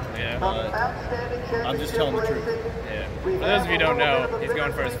question. Yeah. But I'm just telling the truth. Yeah. For those of you who don't know, he's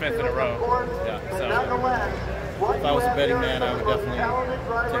going for his 5th in a row. Yeah. So. If I was a betting man, I would definitely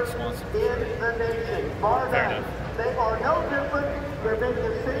take Swanson. Fair enough. They are no different. They're making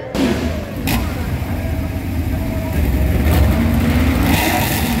the same.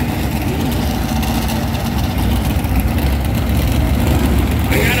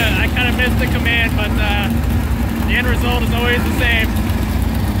 to come in, but the end result is always the same.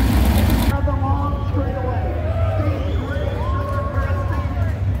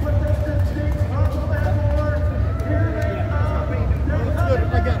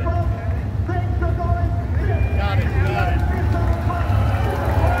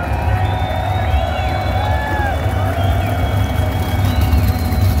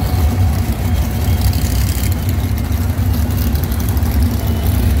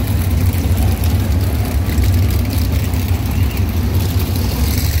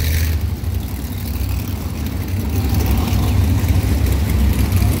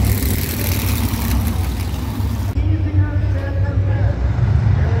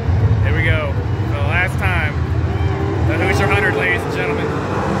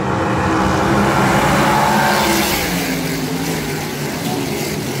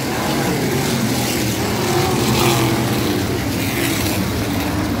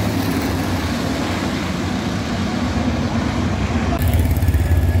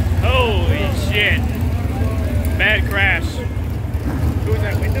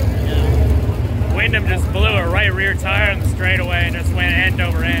 Just blew a right rear tire on the straightaway and just went end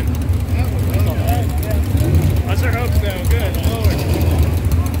over end. I sure hope so. Good Lord.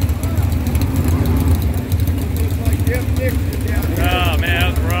 Oh man, that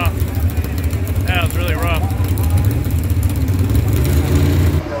was rough. That was really rough.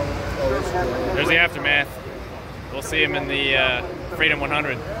 There's the aftermath. We'll see him in the Freedom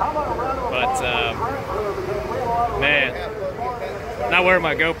 100. But man. Not wearing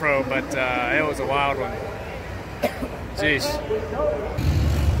my GoPro, but it was a wild one. Jeez.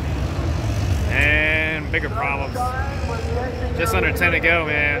 And bigger problems. Just under 10 to go,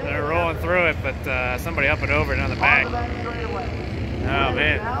 man. They're rolling through it, but somebody up and over and on the back. Oh,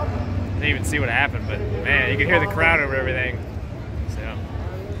 man. Didn't even see what happened, but man, you can hear the crowd over everything. So,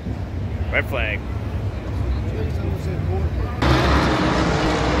 red flag.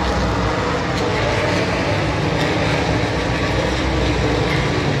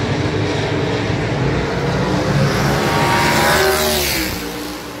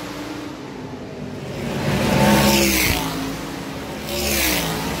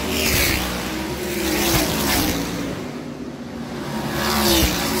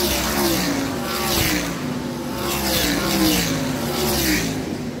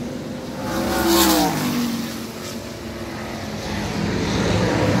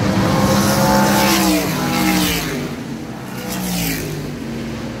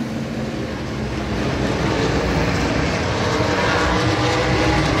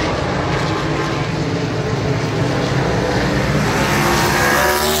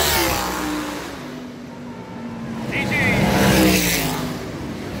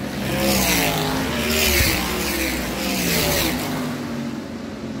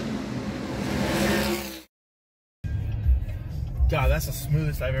 God, that's the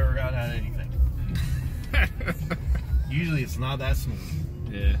smoothest I've ever gotten out of anything. Usually it's not that smooth.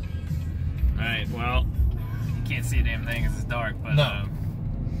 Yeah. Alright, well, you can't see a damn thing because it's dark, but... No.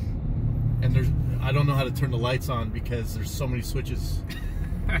 And I don't know how to turn the lights on because there's so many switches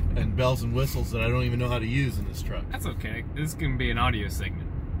and bells and whistles that I don't even know how to use in this truck. That's okay. This can be an audio segment.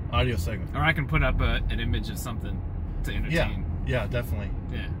 Audio segment. Or I can put up an image of something to entertain. Yeah, definitely.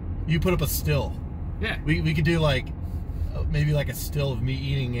 Yeah. You put up a still. Yeah. We could do like... maybe like a still of me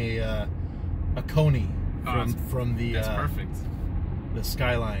eating a Kody from the that's perfect. The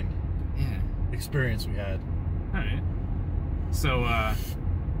Skyline experience we had. All right. So,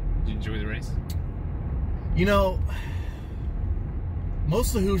 did you enjoy the race? You know,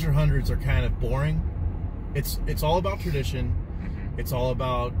 most of the Hoosier hundreds are kind of boring. It's all about tradition. It's all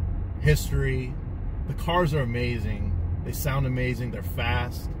about history. The cars are amazing. They sound amazing. They're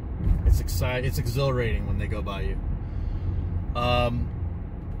fast. It's exciting. It's exhilarating when they go by you.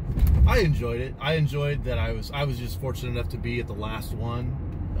 I enjoyed it. I enjoyed that I was just fortunate enough to be at the last one.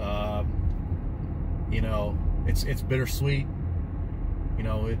 You know, it's bittersweet, you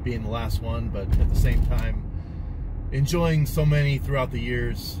know, it being the last one, but at the same time, enjoying so many throughout the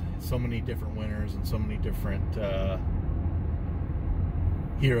years, so many different winners and so many different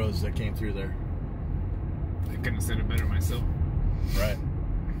heroes that came through there. I couldn't have said it better myself. Right.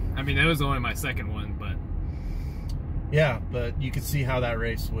 I mean, that was only my second one, but... Yeah, but you could see how that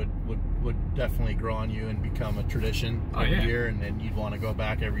race would definitely grow on you and become a tradition every year, and then you'd want to go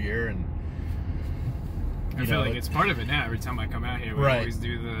back every year. And I feel like it's part of it now. Every time I come out here, we always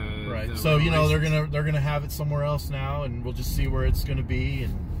do the so you know they're gonna have it somewhere else now, and we'll just see where it's gonna be,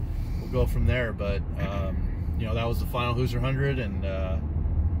 and we'll go from there. But you know, that was the final Hoosier 100, and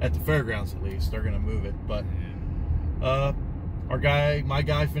at the Fairgrounds at least they're gonna move it. But my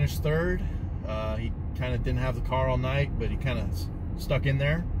guy finished third. He kind of didn't have the car all night, but he kind of stuck in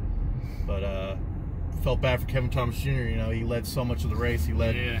there. But felt bad for Kevin Thomas Jr. You know, he led so much of the race. He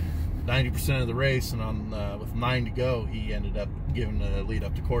led 90% of the race, and on with 9 to go, he ended up giving the lead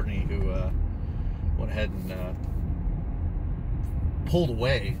up to Courtney, who went ahead and pulled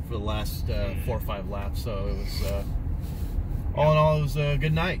away for the last 4 or 5 laps. So it was all in all, it was a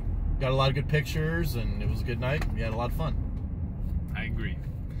good night. Got a lot of good pictures, and it was a good night. We had a lot of fun. I agree.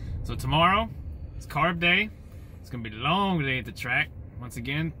 So tomorrow, it's carb day. It's going to be a long day at the track. Once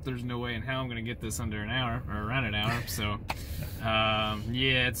again, there's no way in hell I'm going to get this under an hour, or around an hour. So,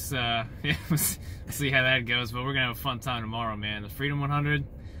 yeah, it's, we'll see how that goes. But we're going to have a fun time tomorrow, man. The Freedom 100,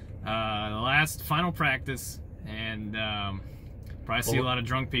 the last final practice, and probably see a lot of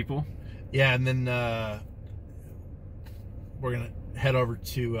drunk people. Yeah, and then we're going to head over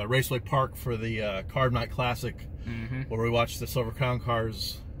to Raceway Park for the Carb Night Classic, where we watch the Silver Crown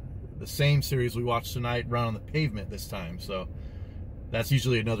cars, the same series we watched tonight, run on the pavement this time. So that's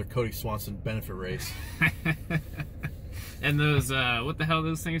usually another Kody Swanson benefit race. And those, what the hell are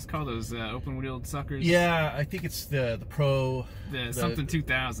those things called? Those open-wheeled suckers? Yeah, I think it's the Pro... something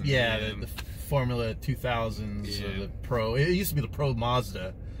 2000. Yeah, the Formula 2000s, or the Pro. It used to be the Pro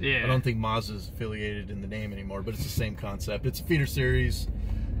Mazda. Yeah. I don't think Mazda's affiliated in the name anymore, but it's the same concept. It's a feeder series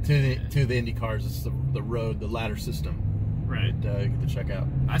to the Indy cars. It's the road, the ladder system. Right. That you get to check out.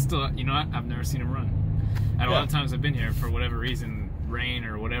 I still, you know what? I've never seen them run. And a lot of times I've been here for whatever reason, rain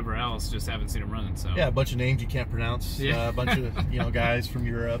or whatever else, just haven't seen them running. So yeah, a bunch of names you can't pronounce. Yeah. A bunch of guys from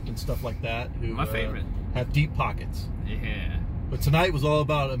Europe and stuff like that who my favorite have deep pockets. Yeah. But tonight was all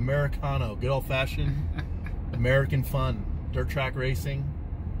about Americano, good old fashioned American fun, dirt track racing,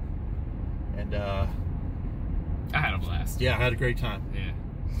 and I had a blast. Yeah, I had a great time. Yeah.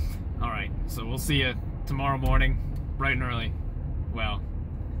 All right, so we'll see you tomorrow morning, bright and early. Well,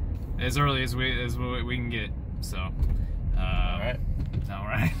 as early as we can get. So. All right. All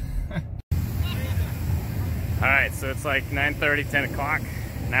right. All right, so it's like 9:30, 10 o'clock,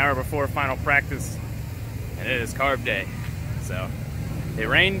 an hour before final practice, and it is carb day. So it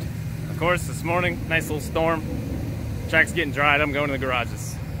rained, of course, this morning. Nice little storm. Track's getting dried. I'm going to the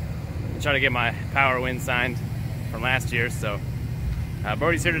garages. I'm trying to get my power win signed from last year. So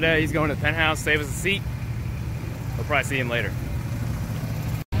Brody's here today. He's going to the penthouse, save us a seat. We'll probably see him later.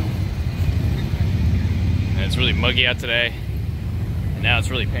 And it's really muggy out today, and now it's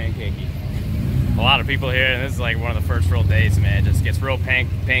really pancakey. A lot of people here, and this is like one of the first real days, man. It just gets real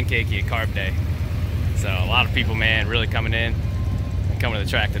pancakey at carb day. So a lot of people, man, really coming in and coming to the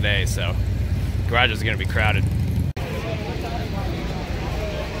track today. So garages are going to be crowded.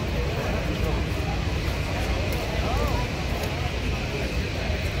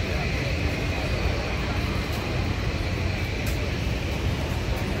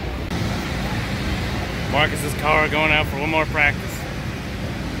 Marcus's car going out for one more practice.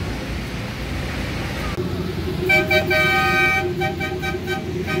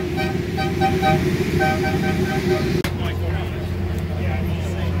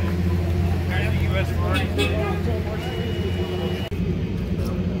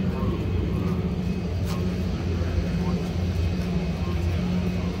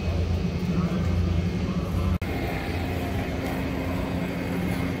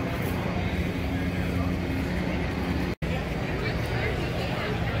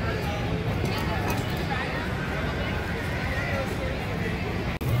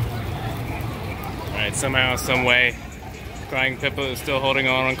 Alright, somehow, some way, Crying Pippa is still holding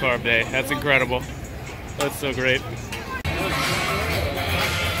on carb day. That's incredible. That's so great.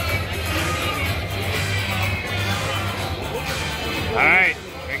 Alright,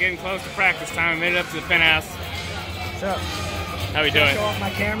 we're getting close to practice time. I made it up to the penthouse. What's up? How we doing? Show off my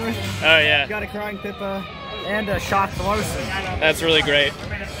camera. Oh yeah. Got a Crying Pippa and a shot Alonso. That's really great.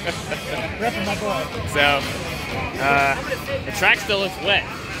 Repping my boy. So, the track still looks wet.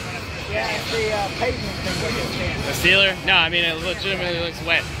 Yeah, it's the pavement thing. The sealer? No, I mean it legitimately looks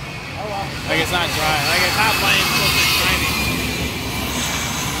wet. Oh well. Like it's not dry. Like it's not playing, it's still shiny.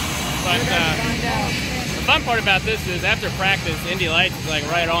 But the fun part about this is after practice, Indy Lights is like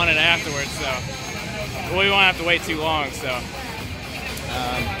right on it afterwards, so we won't have to wait too long. So,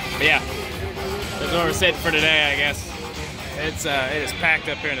 but yeah, that's where we're sitting for today, I guess. It is packed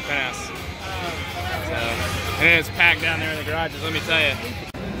up here in the penthouse. So, and it is packed down there in the garages. Let me tell you.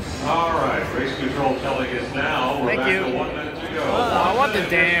 All right, race control telling us now. We're Thank back you. to 1 minute to go. Oh, what the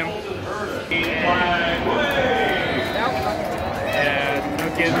damn. Flag wave. Yeah, no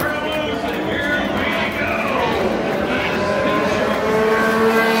kidding. Here we go.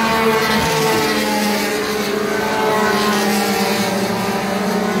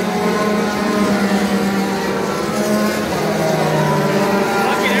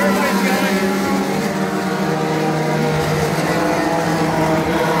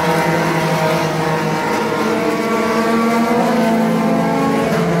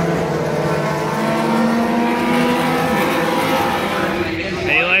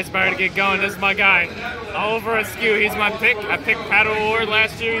 get going. This is my guy, Oliver Askew. He's my pick. I picked Pagenaud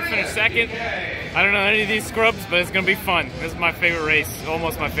last year. He finished second. I don't know any of these scrubs, but it's gonna be fun. This is my favorite race,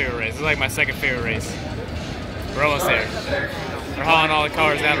 almost my favorite race. It's like my second favorite race. We're almost there. We're hauling all the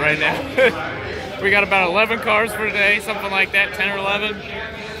cars out right now. We got about 11 cars for today, something like that, 10 or 11.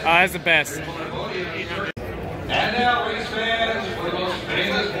 That's the best. And now, race fans, for the most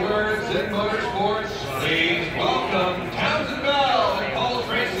famous words in motorsports, please welcome Townsend Bell and Paul's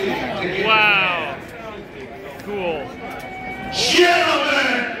Racing to get Wow. Cool.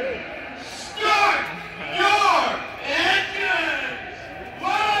 Gentlemen, start your engines!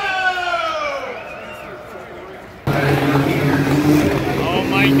 Whoa! Oh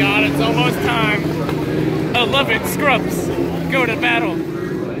my god, it's almost time. 11 scrubs go to battle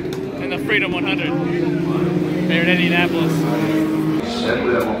in the Freedom 100 here in Indianapolis. Send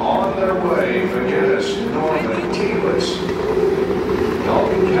them on their way. McGinnis, Norman, Teeless.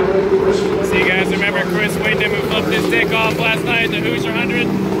 So you guys remember Chris Wyndham who flipped his dick off last night at the Hoosier 100?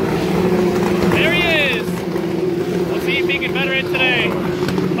 There he is! We'll see if he can better it today.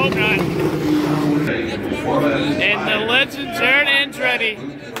 Hope not. And the legend Jared Andretti,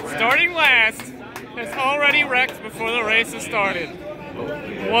 starting last, has already wrecked before the race has started.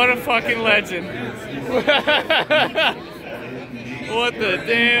 What a fucking legend. What the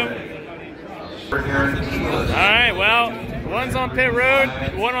damn? Alright, well, one's on pit road,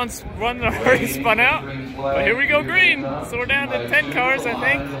 one's already spun out. But here we go green. So we're down to 10 cars, I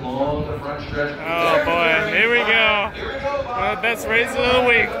think. Oh boy, here we go. One of the best races of the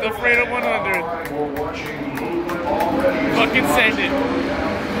week, the Freedom 100. Fucking send it.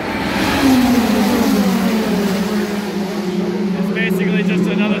 It's basically just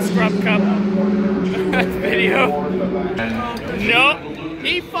another Scrub Cup video. Nope,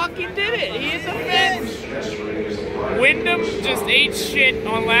 he fucking did it. He hit the fence. Wyndham just ate shit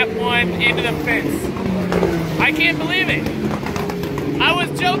on lap 1 into the fence. I can't believe it. I was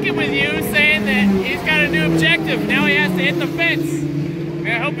joking with you saying that he's got a new objective. Now he has to hit the fence.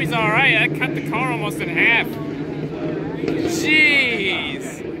 I hope he's alright. I cut the car almost in half.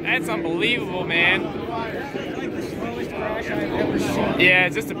 Jeez. That's unbelievable, man. Yeah,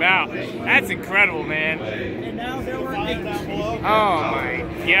 just about. That's incredible, man. Oh my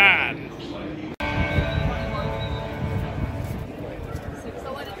god.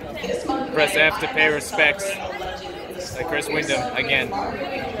 Press F to pay respects to Chris Wyndham again.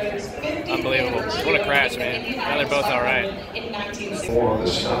 Unbelievable. What a crash, man. Now they're both alright.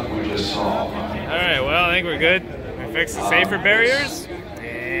 Alright, well, I think we're good. We fixed the safer barriers.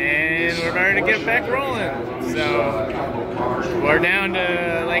 And we're ready to get back rolling. So we're down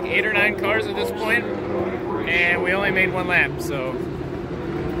to like 8 or 9 cars at this point, and we only made 1 lap. So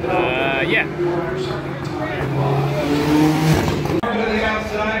yeah.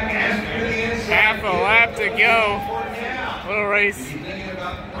 Half a lap to go. What a race.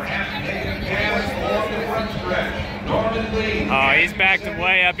 Oh, he's backed him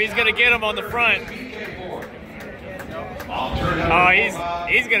way up. He's gonna get him on the front. Oh,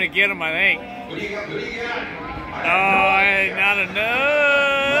 he's gonna get him, I think. Oh, not enough.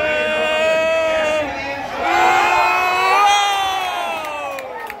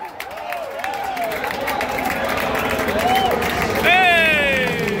 Hey!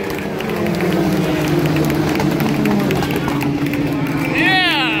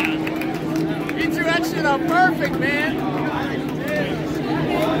 Yeah! You threw that shit up perfect, man.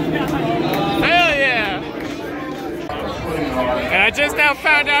 Hell yeah! And I just now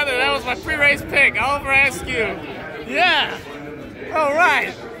found out that that was my pre-race pick, Oliver Askew. Yeah!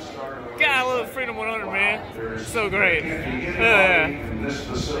 Alright! God, I love Freedom 100, man. So great.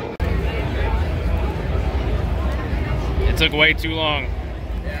 It took way too long.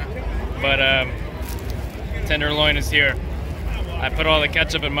 But, Tenderloin is here. I put all the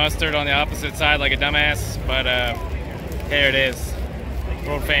ketchup and mustard on the opposite side like a dumbass, but, here it is.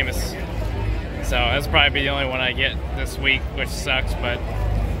 World famous. So that's probably the only one I get this week, which sucks, but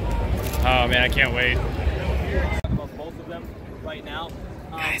oh man, I can't wait. About both of them right now.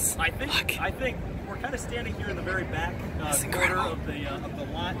 Guys, I think we're kind of standing here in the very back corner of the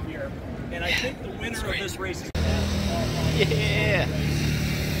lot here, and I think the winner of this race is. Yeah.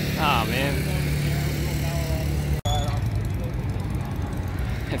 Oh man.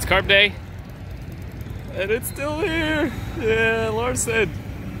 It's Carb Day, and it's still here. Yeah, Lars said.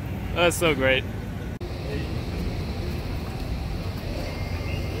 That's so great.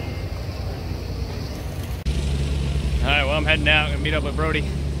 Alright, well, I'm heading out. I'm gonna meet up with Brody.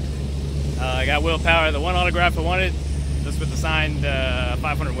 I got willpower, the one autograph I wanted, just with the signed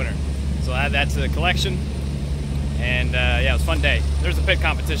 500 winner. So I'll add that to the collection. And yeah, it was a fun day. There was a pit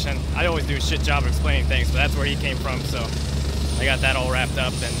competition. I always do a shit job of explaining things, but that's where he came from, so I got that all wrapped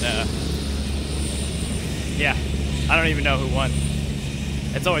up, and yeah, I don't even know who won.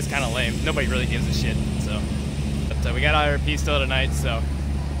 It's always kind of lame. Nobody really gives a shit, so. But we got IRP still tonight, so.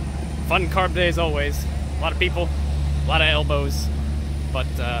 Fun carb day as always. A lot of people, a lot of elbows, but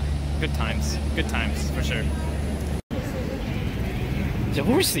good times for sure. The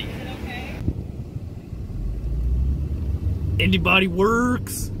horsey. Indy body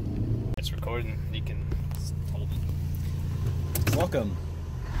works. It's recording. You can hold it. Welcome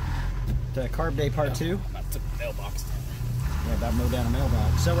to Carb Day Part 2. About to the mailbox. Yeah, about to mow down a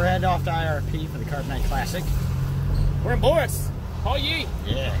mailbox. So we're headed off to IRP for the Carb Night Classic. We're in Boris. Oh, ye.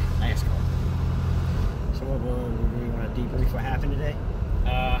 Yeah, nice car. So what do you want to debrief what happened today?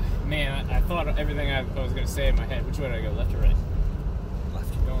 Man, I thought everything I was going to say in my head. Which way do I go, left or right? Left.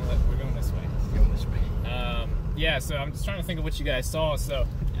 We're going this way. Going this way. Yeah, so I'm just trying to think of what you guys saw. So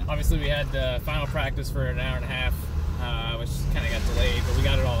obviously we had final practice for an hour and a half, which kind of got delayed, but we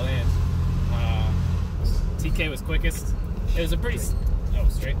got it all in. TK was quickest. It was a pretty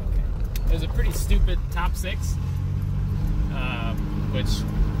straight. Okay. It was a pretty stupid top 6, which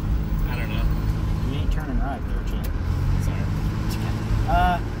I don't know. You ain't turning right there, champ.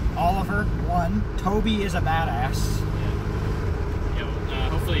 Sorry. Oliver won. Toby is a badass. Yeah.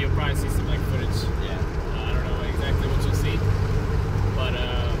 Hopefully you'll probably see some like footage. Yeah. I don't know exactly what you'll see, but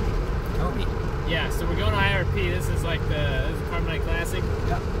Toby. Yeah. So we're going to IRP. This is like the Carb Night Classic.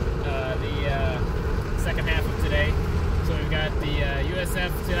 Yep. The second half of today. So we've got the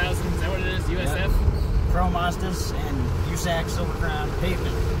USF 2000. Is that what it is? USF. Yep. Pro Mazdas and USAC Silver Crown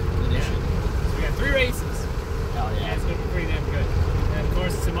Pavement Edition. Yeah. So we got 3 races. Oh yeah. Yeah, it's gonna be pretty damn good. And of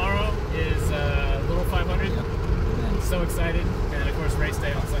course tomorrow is Little 500. Yep. I'm so excited. And of course race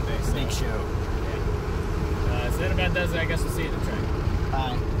day on Sunday. So. Big show. Yeah. So that about does it. I guess we'll see you at the track.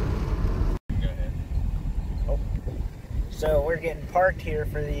 Bye. Go ahead. Oh. So we're getting parked here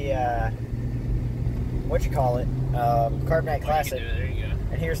for the Carb Night Classic. There you go.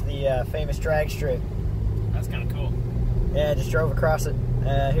 And here's the famous drag strip. That's kind of cool. Yeah, I just drove across it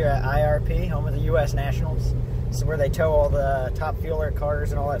here at IRP, home of the U.S. Nationals. This is where they tow all the top fueler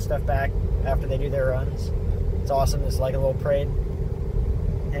cars and all that stuff back after they do their runs. It's awesome. It's like a little parade.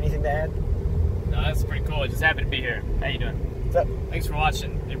 Anything to add? No, that's pretty cool. I just happy to be here. How you doing? What's up? Thanks for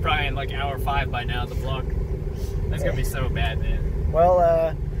watching. You're probably in like hour 5 by now, the vlog. That's gonna be so bad, man.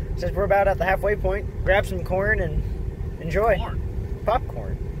 Well, since we're about at the halfway point, grab some corn and enjoy. Corn?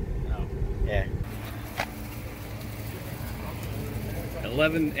 Popcorn. No. Yeah.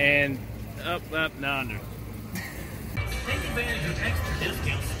 11 and up, no under. Take advantage of extra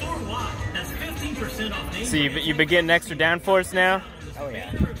discounts store-wide. That's 15% off. So you've been getting extra downforce now? Oh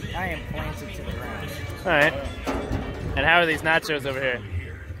yeah. I am planted to the ground. All right. And how are these nachos over here?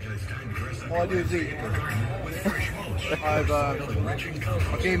 All I do is eat. I've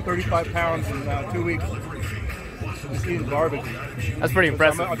gained 35 pounds in 2 weeks. Just eating garbage. That's pretty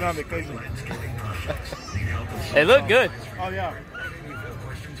impressive. I've been on vacation. They look good. Oh yeah.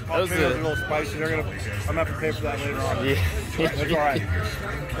 Those are a little spicy. I'm gonna have to pay for that later on. Yeah. That's all right.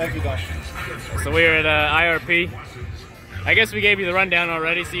 Thank you, guys. So we're at IRP. I guess we gave you the rundown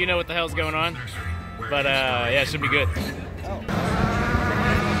already, so you know what the hell's going on. But yeah, it should be good.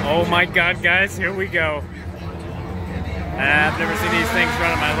 Oh my God, guys, here we go. I've never seen these things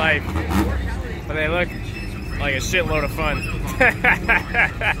run in my life, but they look like a shitload of fun.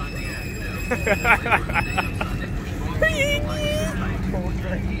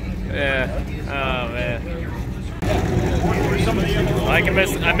 Yeah. Oh man. Well,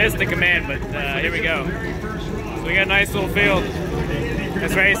 I missed the command, but here we go. So we got a nice little field.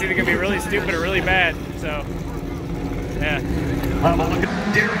 This race is either gonna be really stupid or really bad. So yeah.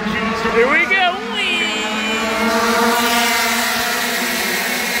 Here we go.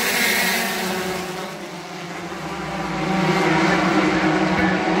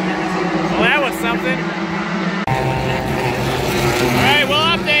 Well, that was something. Alright,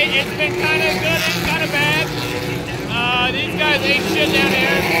 well, update. It's been kind of good and kind of bad. These guys ate shit down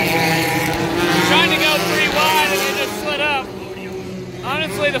here. Trying to go 3 wide and they just slid up.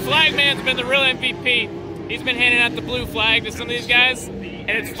 Honestly, the flag man's been the real MVP. He's been handing out the blue flag to some of these guys. And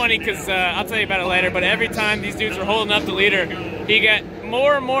it's funny because I'll tell you about it later, but every time these dudes were holding up the leader, he got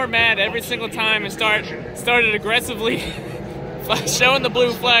more and more mad every single time and started aggressively showing the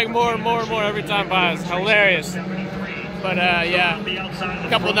blue flag more and more and more every time by us. Hilarious. But yeah, a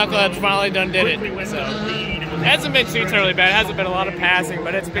couple of knuckleheads finally done did it. So it hasn't been too terribly bad. It hasn't been a lot of passing,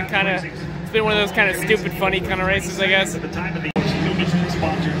 but it's been one of those kind of stupid, funny kind of races, I guess.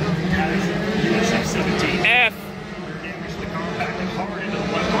 F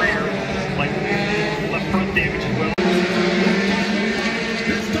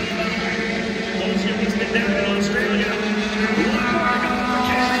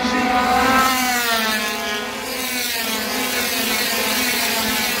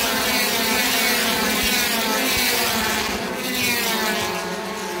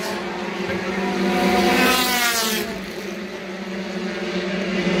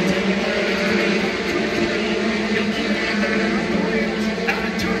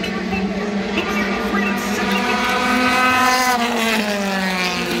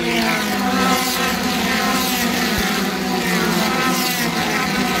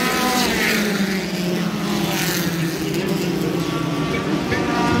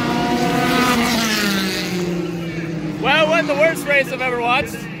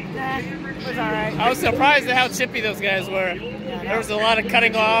was surprised at how chippy those guys were. There was a lot of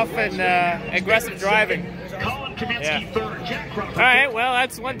cutting off and aggressive driving. Yeah. All right, well,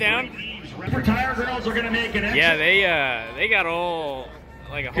 that's one down. Tire girls are going to make it. Yeah, they got all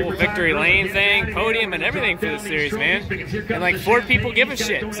like a whole victory lane thing, podium, and everything for this series, man. And like 4 people give a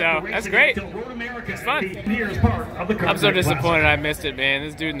shit, so that's great. It's fun. I'm so disappointed I missed it, man.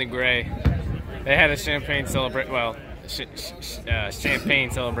 This dude in the gray. They had a champagne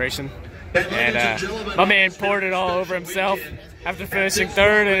champagne celebration, and my man poured it all over himself after finishing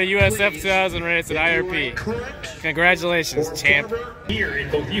 3rd in a USF 2000 race at IRP. Congratulations, champ. Here in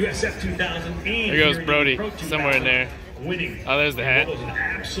both USF 2000 and there goes Brody, somewhere in there. Oh, there's the hat.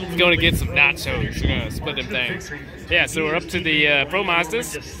 He's going to get some nachos. We're going to split them things. Yeah, so we're up to the Pro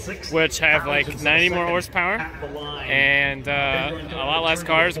Mazdas, which have like 90 more horsepower and a lot less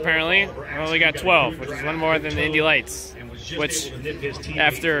cars, apparently. We only got 12, which is one more than the Indy Lights, which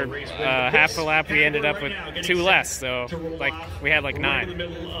after half a lap we ended up with 2 less. So like we had like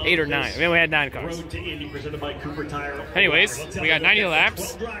 9, 8 or 9. I mean, we had 9 cars. Anyways, we got 90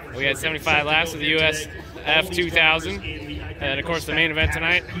 laps. We had 75 laps of the USF 2000, and of course the main event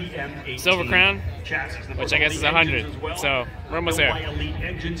tonight, Silver Crown, which I guess is 100. So we're almost there.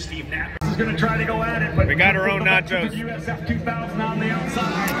 We got our own nachos.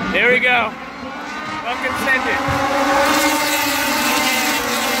 Here we go. Fucking send it.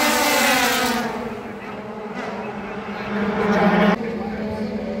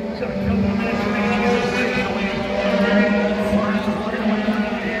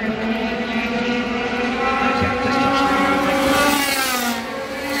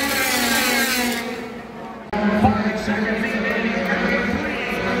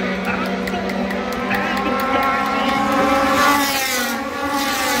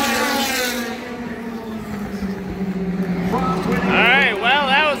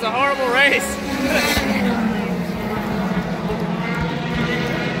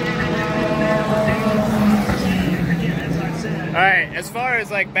 Alright, as far as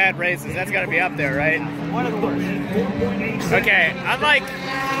like bad races, that's gotta be up there, right? One of the worst. Okay, unlike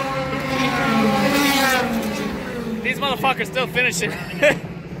these motherfuckers still finishing.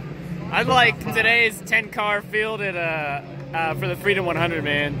 Unlike today's 10-car field at for the Freedom 100,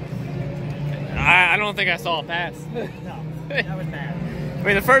 man. I don't think I saw a pass. No, that was bad. I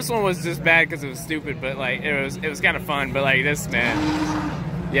mean, the first one was just bad because it was stupid, but like it was kind of fun. But like this,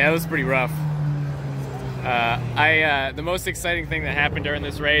 man, yeah, it was pretty rough. The most exciting thing that happened during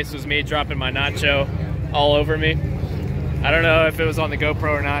this race was me dropping my nacho all over me. I don't know if it was on the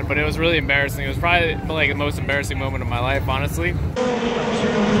GoPro or not, but it was really embarrassing. It was probably like the most embarrassing moment of my life, honestly.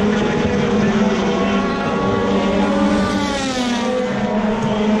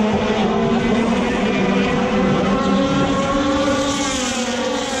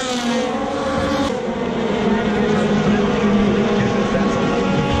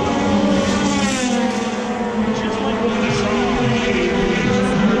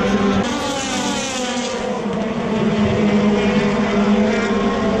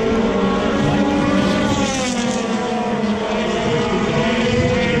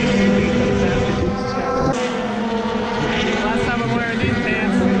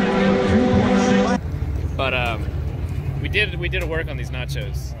 We did work on these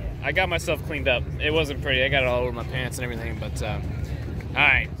nachos. I got myself cleaned up. It wasn't pretty. I got it all over my pants and everything, but all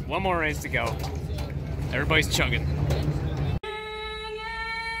right, one more race to go. Everybody's chugging.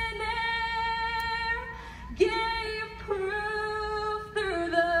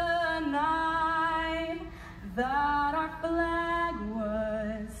 That our flag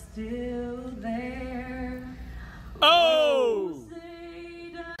was still there. Oh!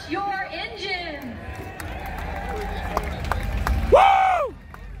 Your engine! Woo!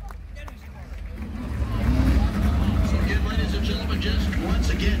 So again, ladies and gentlemen, just once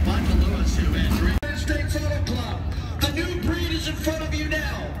again, Michael Lewis, who has United States Auto Club. The new breed is in front of you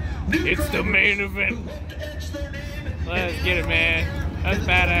now. It's the main event. Let's get it, man. That's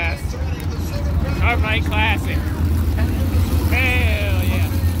badass. Carbonite Classic. Hell yeah.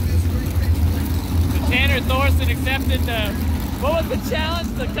 So Tanner Thorson accepted the, what was the challenge?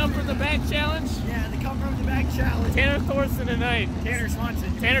 The come from the back challenge? Yeah, the come from the back challenge. Tanner Thorson tonight. Tanner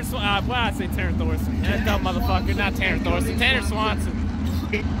Swanson. Well, I say Tanner Thorson. That dumb motherfucker. Not Tanner Thorson. Tanner Swanson.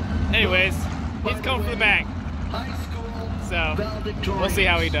 Anyways, he's coming from the back. So, we'll see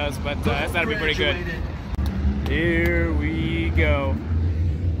how he does, but that's gotta be pretty good. Here we go.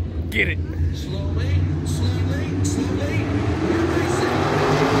 Get it. Slowly, slowly, slowly.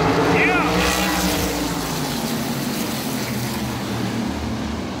 Yeah!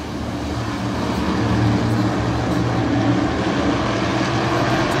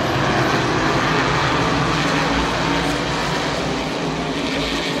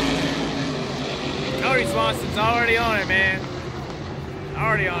 Cody Swanson's already on it, man.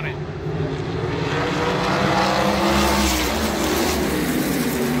 Already on it.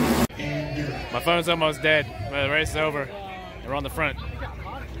 My phone's almost dead. Well, the race is over. We're on the front.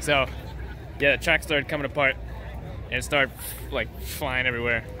 So, yeah, the track started coming apart and it started like flying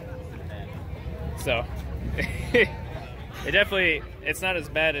everywhere. So, it definitely, it's not as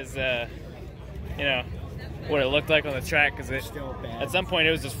bad as, you know, what it looked like on the track, because at some point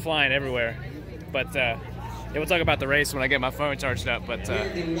it was just flying everywhere. But yeah, we'll talk about the race when I get my phone charged up. But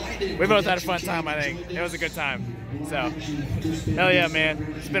we both had a fun time, I think. It was a good time. So, hell yeah,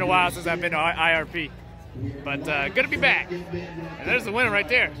 man. It's been a while since I've been to IRP. But good to be back. And there's the winner right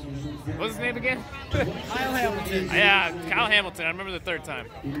there. What's his name again? Kyle Hamilton. Yeah, Kyle Hamilton. I remember the third time.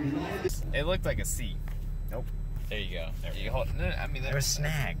 It looked like a C. Nope. There you go. There you go. I mean, it was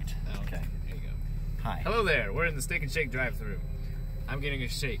snagged. Oh, okay. There you go. Hi. Hello there. We're in the Steak and Shake drive-thru. I'm getting a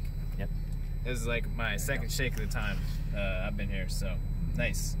shake. Yep. This is like my second shake of the time I've been here, so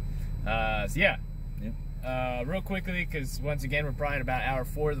nice. So yeah. Yep. Real quickly, because once again we're probably at about hour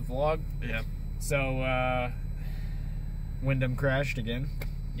 4 of the vlog. Yep. So Wyndham crashed again.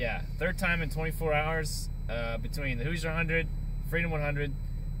 Yeah, third time in 24 hours between the Hoosier 100, Freedom 100,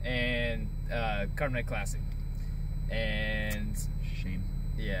 and Carb Classic. And shame.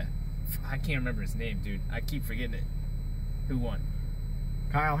 Yeah, I can't remember his name, dude. I keep forgetting it. Who won?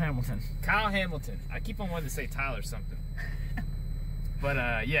 Kyle Hamilton. Kyle Hamilton. I keep on wanting to say Tyler something.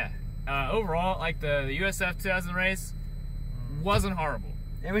 But yeah, overall, like the USF 2000 race wasn't horrible.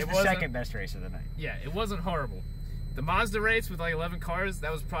 It was the second best race of the night. Yeah, it wasn't horrible. The Mazda race with like 11 cars,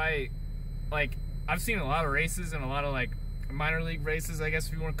 that was probably, like, I've seen a lot of races and a lot of like minor league races, I guess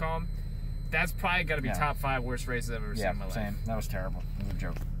if you want to call them. That's probably got to be top 5 worst races I've ever seen in my life. Same. That was terrible. It was a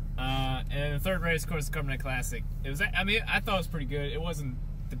joke. And the third race, of course, the Carb Classic. It was, I mean, I thought it was pretty good. It wasn't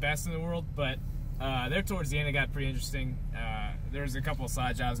the best in the world, but there towards the end it got pretty interesting. There was a couple of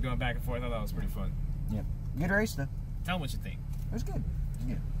side jobs going back and forth. I thought that was pretty fun. Yep. Good race, though. Tell them what you think. It was good. It was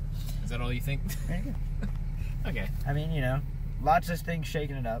good. Is that all you think? Very good. Okay. I mean, you know, lots of things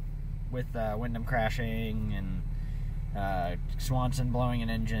shaking it up with Wyndham crashing and Swanson blowing an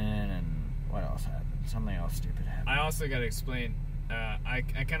engine, and what else happened? Something else stupid happened. I also got to explain, I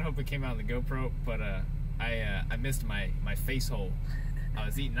kind of hope it came out on the GoPro, but I missed my face hole. I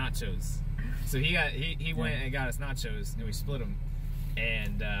was eating nachos. So he went and got us nachos, and we split them.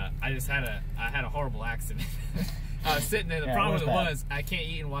 And I had a horrible accident. I was sitting there. The problem with it was I can't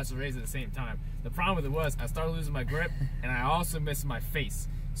eat and watch the race at the same time. The problem with it was I started losing my grip, and I also missed my face.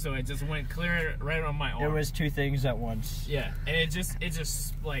 So it just went clear right on my arm. It was two things at once. Yeah, and it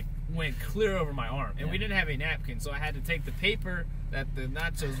just like went clear over my arm. And we didn't have a napkin, so I had to take the paper that the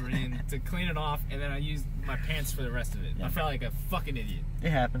nachos were in to clean it off, and then I used my pants for the rest of it. I felt like a fucking idiot.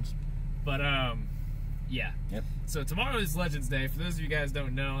 It happens. But yeah. Yep. So tomorrow is Legends Day. For those of you guys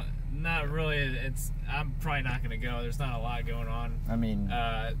don't know, not really. I'm probably not going to go. There's not a lot going on. I mean,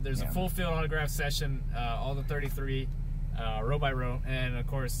 there's a full field autograph session, all the 33, row by row, and of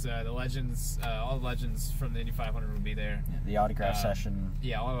course the legends, all the legends from the Indy 500 will be there. Yeah, the autograph session.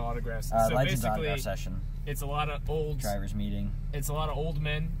 Yeah, all the autographs. So Legends basically, autograph session. It's a lot of old drivers meeting. It's a lot of old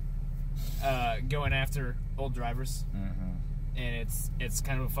men going after old drivers. Mm-hmm. And it's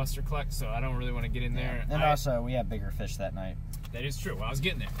kind of a fustercluck, so I don't really want to get in there. And also, we have bigger fish that night. That is true. Well, I was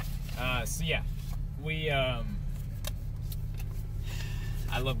getting there. So yeah, we. I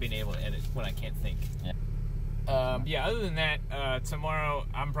love being able to edit when I can't think. Yeah. Yeah. Other than that, tomorrow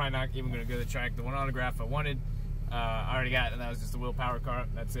I'm probably not even going to go to the track. The one autograph I wanted, I already got, and that was just a willpower car.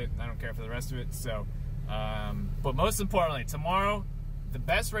 That's it. I don't care for the rest of it. So, but most importantly, tomorrow, the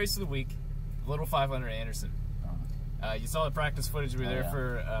best race of the week, Little 500 Anderson. You saw the practice footage. We were there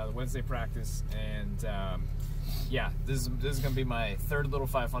for the Wednesday practice, and yeah, this is going to be my third Little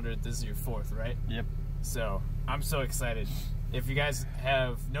 500. This is your fourth, right? Yep. So I'm so excited. If you guys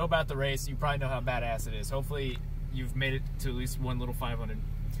know about the race, you probably know how badass it is. Hopefully, you've made it to at least one Little 500.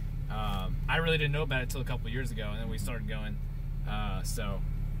 I really didn't know about it until a couple years ago, and then we started going. So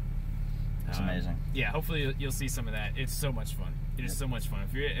it's amazing. Yeah, hopefully you'll see some of that. It's so much fun. It is so much fun.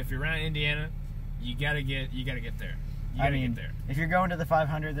 If you're around Indiana, you gotta get there. I mean, if you're going to the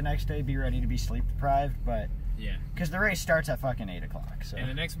 500 the next day, be ready to be sleep deprived, but yeah, because the race starts at fucking 8 o'clock. So. And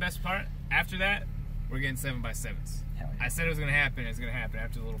the next best part after that, we're getting 7x7s. Yeah. I said it was gonna happen. It's gonna happen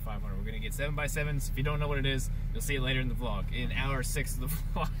after the Little 500. We're gonna get 7x7s. If you don't know what it is, you'll see it later in the vlog, in hour 6 of the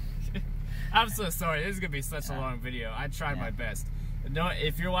vlog. I'm so sorry. This is gonna be such a long video. I tried my best. No,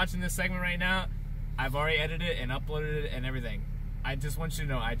 if you're watching this segment right now, I've already edited it and uploaded it and everything. I just want you to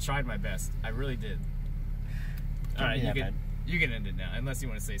know I tried my best. I really did. All right, you can end it now, unless you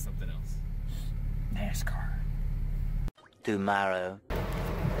want to say something else. NASCAR. Tomorrow.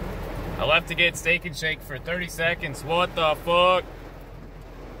 I left to get Steak and Shake for 30 seconds. What the fuck?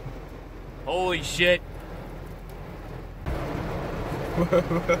 Holy shit.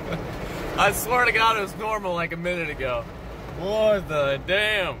 I swear to God it was normal like a minute ago. What the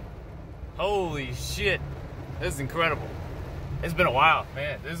damn? Holy shit. This is incredible. It's been a while,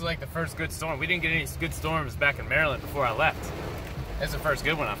 man. This is like the first good storm. We didn't get any good storms back in Maryland before I left. This is the first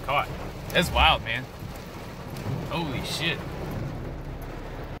good one I've caught. It's wild, man. Holy shit.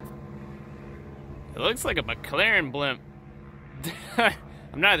 It looks like a McLaren blimp.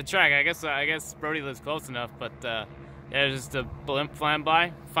 I'm not at the track. I guess Brody lives close enough, but yeah, just a blimp flying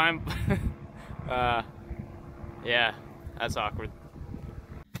by. Fine. Yeah, that's awkward.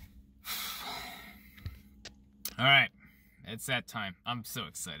 All right, it's that time. I'm so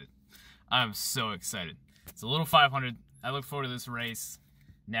excited. I'm so excited. It's a little 500. I look forward to this race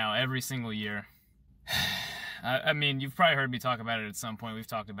now every single year. I mean, you've probably heard me talk about it at some point. We've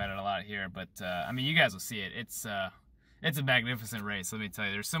talked about it a lot here, but I mean, you guys will see it. It's a magnificent race. Let me tell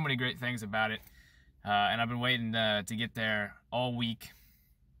you, there's so many great things about it, and I've been waiting to get there all week.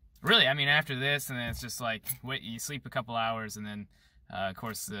 Really, I mean, after this, and then it's just like wait, you sleep a couple hours, and then of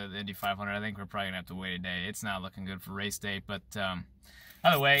course the Indy 500. I think we're probably gonna have to wait a day. It's not looking good for race day, but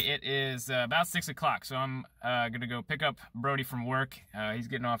either way, it is about 6 o'clock, so I'm gonna go pick up Brody from work. He's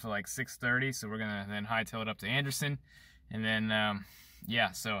getting off at like 6:30, so we're gonna then hightail it up to Anderson, and then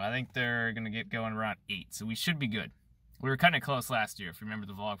yeah, so I think they're gonna get going around 8, so we should be good. We were kind of close last year, if you remember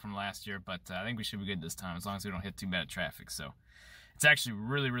the vlog from last year, but I think we should be good this time, as long as we don't hit too bad traffic. So it's actually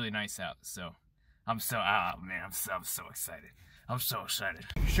really, really nice out. So I'm so, oh man, I'm so excited. I'm so excited.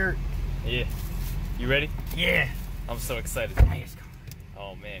 Sure. Yeah. You ready? Yeah. I'm so excited.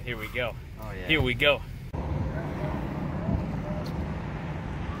 Oh man, here we go. Oh yeah. Here we go.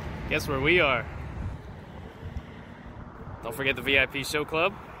 Guess where we are. Don't forget the VIP show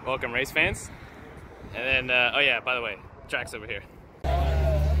club. Welcome race fans. And then, oh yeah, by the way, track's over here.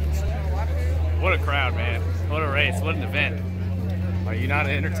 What a crowd, man. What a race, what an event. Are you not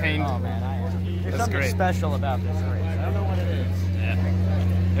entertained? Oh man, I am. There's That's something great. special about this race. I don't know what it is. Yeah,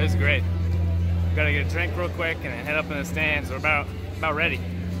 it was great. Gotta get a drink real quick and then head up in the stands. We're about ready.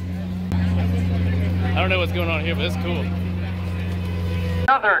 I don't know what's going on here, but it's cool.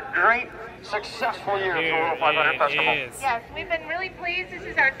 Another great, successful year for World 500 Festival. Yes, we've been really pleased. This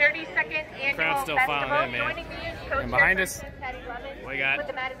is our 32nd annual Crowd's still festival. filing in, man. Joining me is Coach And behind us, we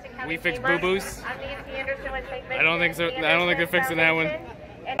got We Fix Boo Boos. I don't think so. I don't think they're fixing that one.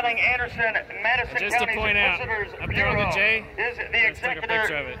 Anderson, Madison Just to County's point out, Visitors up there on the Bureau J, is the let's take a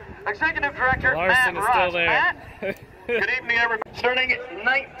picture of it. Executive Director Larson Matt is still Ross. there. Matt, good evening, everybody. Starting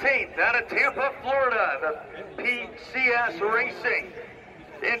 19th out of Tampa, Florida, the PCS Racing.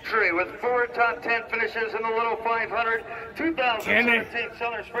 Entry with 4 top 10 finishes in the Little 500. 2017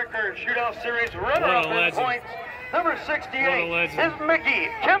 Southern Sprinter Shootout Series runner-up in points. Number 68 is Mickey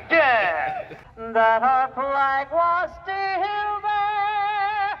Kempkin. That our flag was still there.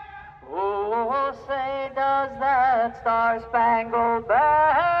 Oh, say does that star-spangled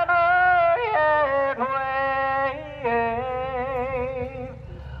banner yet wave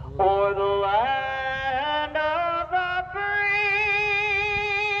o'er the land of the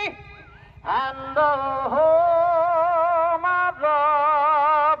free and the home of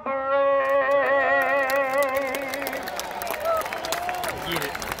the brave.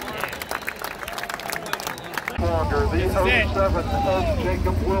 The 07 of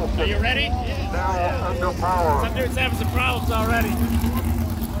Jacob Wilson. Are you ready? Now under power. Some dude's having some problems already.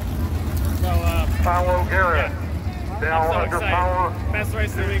 So, Paulo Garrett. Now I'm so under excited. power. Best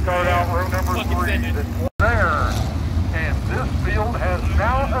race of the week. Start out row number 3. It's there. And this field has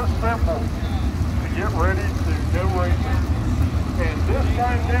now assembled to get ready to go racing. And this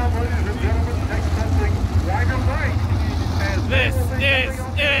time down, ladies and gentlemen, take something right and right. As this is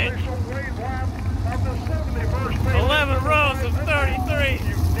it. 11 rows of 33.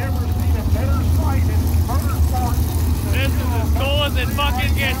 You've never seen a better sight in motorsport. This is as cool as it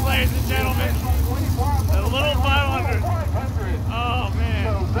fucking gets, ladies and gentlemen. The little 500. Oh man.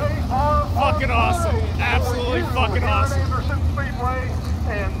 So they are fucking awesome. Absolutely fucking awesome. Anderson Speedway,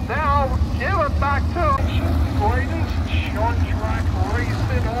 and now give it back to greatest short track race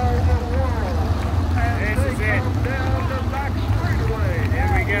in all the world. As this is they it. come down the back straightaway. Here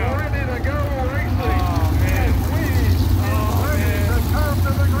we go. Ready to go racing. Oh man. Ready to come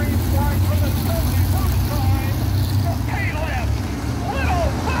to the green flag for the 71st time. The Caleb Little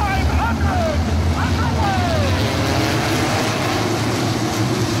 500 underway.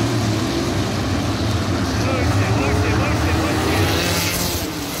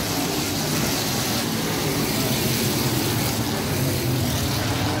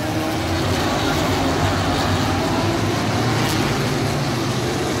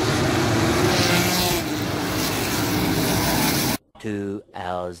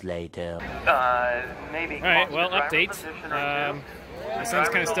 hours later. Maybe. All right, well, update. The sun's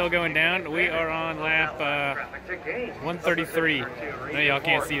kind of still going down. We are on lap 133. I know y'all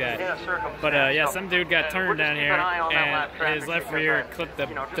can't see that. But yeah, some dude got turned down here, and his left rear clipped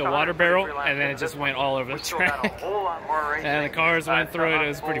the water barrel, and then it just went all over the track. And the cars went through it. It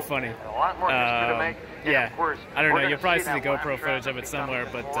was pretty funny. Yeah, I don't know. You'll probably see the GoPro footage of it somewhere,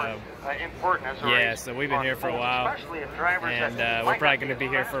 but yeah, so we've been here for a while, and we're probably going to be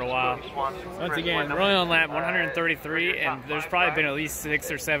here for a while. Once again, we're only on lap 133, and there's probably been at least 6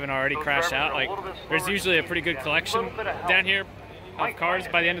 or 7 already crashed out. Like, there's usually a pretty good collection down here of cars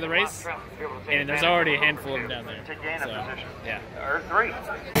by the end of the race, and there's already a handful of them down there. So, yeah.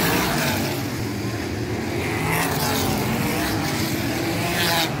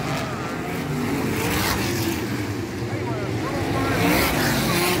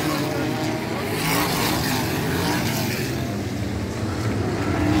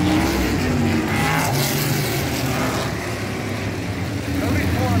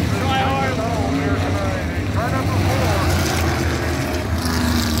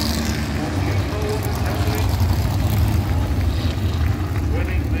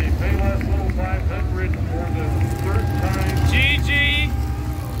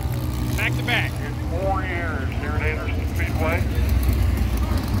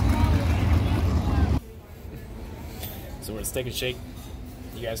 So we're at Steak and Shake.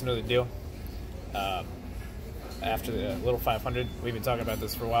 You guys know the deal. After the little 500, we've been talking about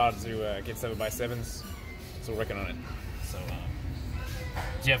this for a while to get 7x7s. So we're working on it. So,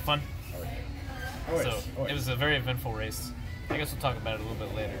 did you have fun? So it was a very eventful race. I guess we'll talk about it a little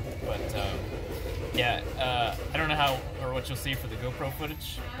bit later. But yeah, I don't know how or what you'll see for the GoPro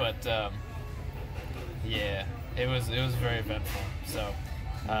footage, but yeah, it was very eventful. So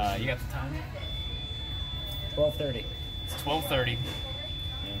you got the time? 12:30. It's 12:30.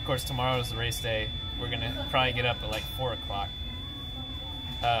 Of course, tomorrow's the race day. We're gonna probably get up at like 4 o'clock.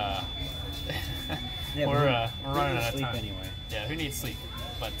 Yeah, we're running out of sleep time anyway. Yeah, who needs sleep?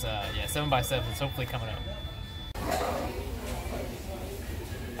 But yeah, 7x7s hopefully coming up.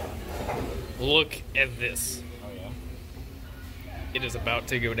 Look at this. Oh yeah. It is about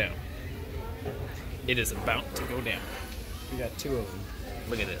to go down. It is about to go down. We got 2 of them.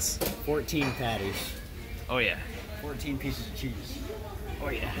 Look at this. 14 patties. Oh yeah. 14 pieces of cheese. Oh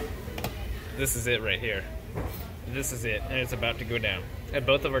yeah. This is it right here. This is it, and it's about to go down. And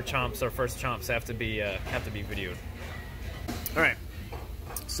both of our chomps, our first chomps, have to be videoed. All right.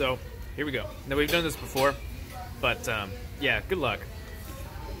 So here we go. Now we've done this before, but yeah, good luck.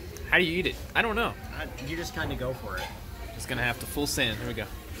 How do you eat it? I don't know. You just kind of go for it. Just gonna have to full send. Here we go.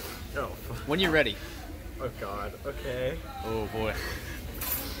 Oh. When you're ready. Oh God. Okay. Oh boy.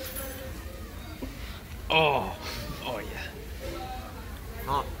 Oh. Oh yeah.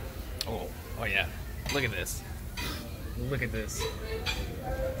 Huh. Oh. Oh yeah. Look at this. Look at this.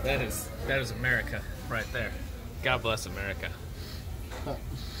 That is America right there. God bless America. All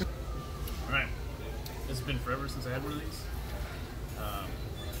right. It's been forever since I had one of these.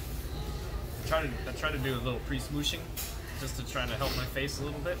 I try to do a little pre-smooshing just to try to help my face a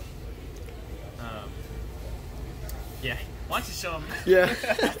little bit. Yeah. Why don't you show them? Yeah.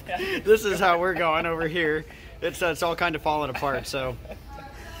 This is how we're going over here. It's all kind of falling apart. So.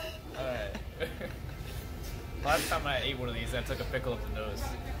 Alright. Last time I ate one of these, I took a pickle up the nose.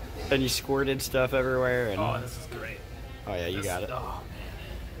 And you squirted stuff everywhere. And... Oh, this is great. Oh yeah, you got it. Oh man,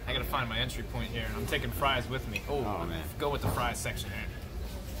 I gotta find my entry point here, and I'm taking fries with me. Oh man, go with the fries section here.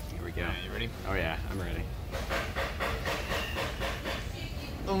 Here we go. Right, you ready? Oh yeah, I'm ready.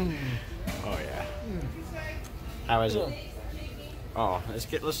 Oh yeah. How is it? Oh, let's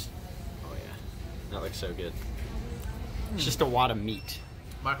get. Oh yeah, that looks so good. It's just a wad of meat.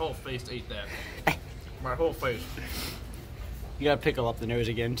 My whole face ate that. My whole face. You gotta pickle up the nose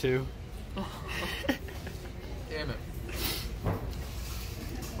again too. Damn it.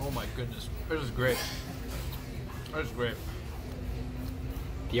 Oh my goodness. This is great. This is great.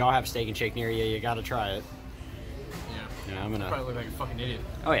 If y'all have Steak and Shake near you, you gotta try it. Yeah. Yeah, I'm gonna. I probably look like a fucking idiot.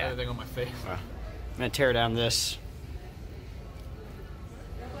 Oh yeah. Everything on my face. I'm gonna tear down this.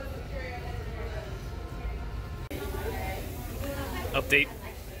 Update.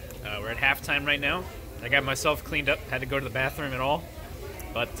 We're at halftime right now. I got myself cleaned up. Had to go to the bathroom and all.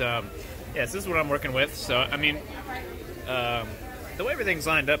 But yeah, this is what I'm working with. So I mean, the way everything's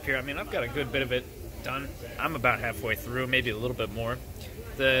lined up here, I mean, I've got a good bit of it done. I'm about halfway through, maybe a little bit more.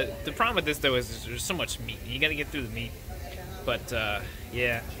 The problem with this though is there's so much meat. You got to get through the meat. But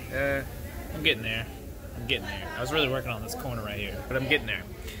yeah, I'm getting there. I'm getting there. I was really working on this corner right here, but I'm getting there.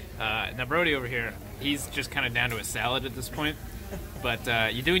 Now Brody over here, he's just kind of down to a salad at this point.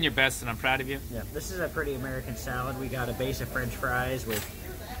 But you're doing your best, and I'm proud of you. Yeah, this is a pretty American salad. We got a base of French fries with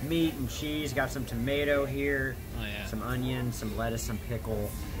meat and cheese. Got some tomato here, some onion, some lettuce, some pickle,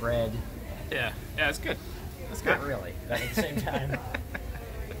 bread. Yeah, it's good. That's good. Not really, but at the same time.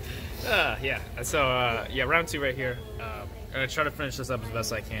 Yeah. So yeah, round 2 right here. I'm gonna try to finish this up as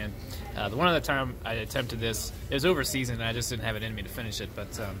best I can. The one other time I attempted this, it was over season, and I just didn't have it in me to finish it.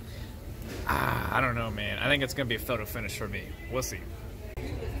 But I don't know, man. I think it's gonna be a photo finish for me. We'll see.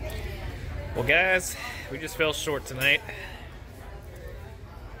 Well, guys, we just fell short tonight.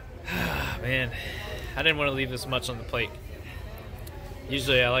 Man, I didn't want to leave this much on the plate.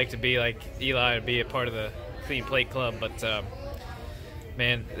 Usually I like to be like Eli and be a part of the Clean Plate Club, but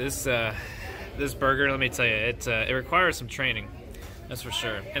man, this burger, let me tell you, it requires some training, that's for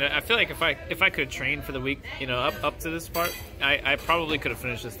sure. And I feel like if I could train for the week, you know, up to this part, I probably could have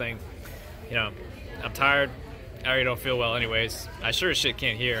finished this thing. You know, I'm tired. I already don't feel well anyways. I sure as shit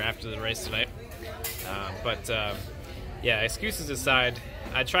can't hear after the race tonight. But yeah, excuses aside,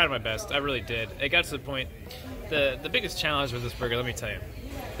 I tried my best. I really did. It got to the point. The biggest challenge with this burger, let me tell you,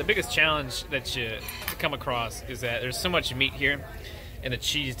 the biggest challenge that you come across is that there's so much meat here, and the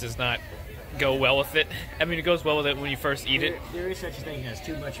cheese does not go well with it. I mean, it goes well with it when you first eat it. There is such a thing as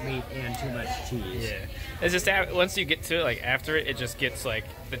too much meat and too much cheese. Yeah, it's just once you get to it, like after it just gets like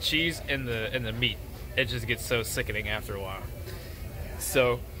the cheese and the meat. It just gets so sickening after a while.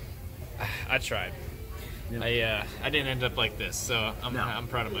 So I tried. Yep. I didn't end up like this, so I'm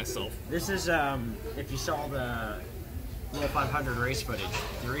proud of myself. This is if you saw the Roll 500 race footage,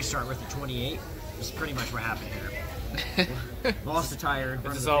 the restart with the 28. This is pretty much what happened here. Lost a tire.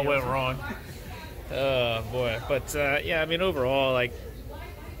 This is all went wrong. Oh boy, but yeah, I mean overall, like,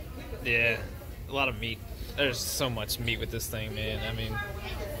 yeah, a lot of meat. There's so much meat with this thing, man. I mean,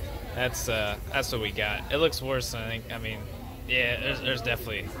 that's what we got. It looks worse, I think. I mean, yeah, there's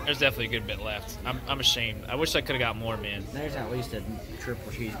definitely a good bit left. I'm ashamed. I wish I could have got more, man. There's at least a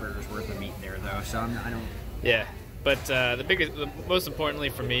triple cheeseburger's worth of meat there, though. So I don't. Yeah, but the most importantly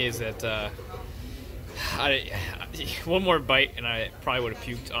for me is that one more bite and I probably would have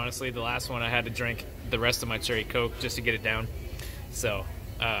puked. Honestly, the last one I had to drink the rest of my cherry Coke just to get it down. So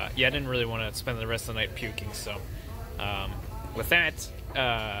yeah, I didn't really want to spend the rest of the night puking. So with that,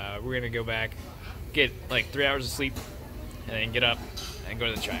 we're gonna go back, get like 3 hours of sleep, and then get up and go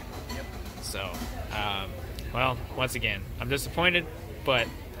to the track. Yep. So, well, once again, I'm disappointed, but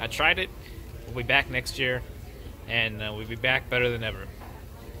I tried it. We'll be back next year, and we'll be back better than ever.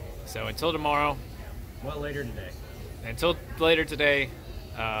 So until tomorrow. Well, later today. Until later today,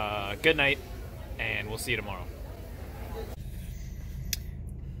 good night, and we'll see you tomorrow.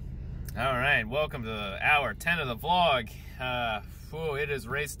 All right, welcome to hour 10 of the vlog. It is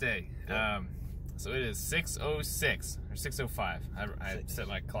race day. So it is 6:06 or 6:05. I set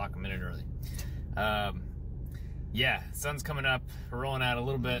my clock a minute early. Yeah, sun's coming up. We're rolling out a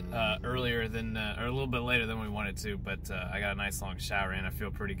little bit earlier than, or a little bit later than we wanted to, but I got a nice long shower in. I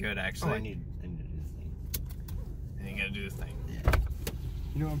feel pretty good, actually. Oh, I need to do this thing. And you gotta do this thing. Yeah.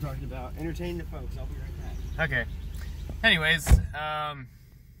 You know what I'm talking about. Entertain the folks. I'll be right back. Okay. Anyways,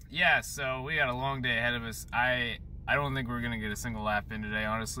 yeah, so we got a long day ahead of us. I don't think we're gonna get a single lap in today,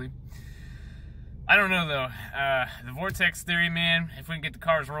 honestly. I don't know though. The vortex theory, man, if we can get the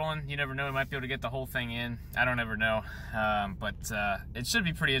cars rolling, you never know, we might be able to get the whole thing in. I don't ever know. But it should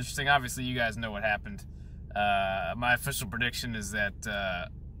be pretty interesting. Obviously, you guys know what happened. My official prediction is that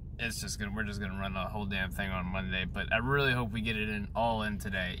we're just gonna run the whole damn thing on Monday. But I really hope we get it all in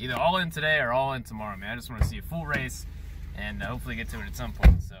today. Either all in today or all in tomorrow, man. I just want to see a full race and hopefully get to it at some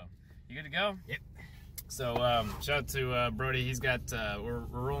point. So, you good to go? Yep. So shout out to Brody. He's got we're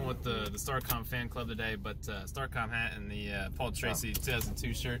rolling with the StarCom fan club today, but StarCom hat and the Paul Tracy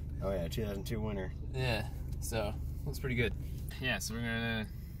 2002 shirt. Oh yeah, 2002 winner. Yeah, so looks pretty good. Yeah, so we're gonna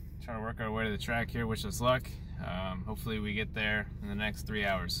try to work our way to the track here. Wish us luck. Hopefully we get there in the next 3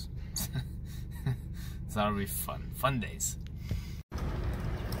 hours. So that'll be fun days.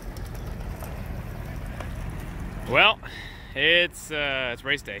 Well, it's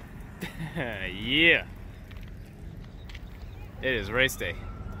race day. Yeah. It is race day.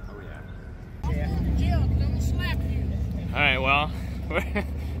 Oh yeah. Alright, well,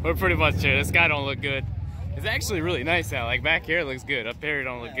 we're pretty much here. This guy don't look good. It's actually really nice out. Like back here it looks good. Up here it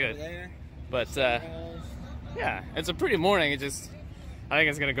don't look good. But yeah, it's a pretty morning. I think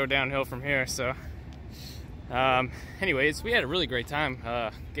it's gonna go downhill from here. So anyways, we had a really great time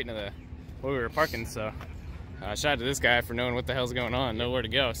getting to where we were parking. So shout out to this guy for knowing what the hell's going on, know where to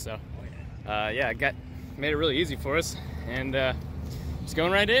go. So yeah, made it really easy for us, and just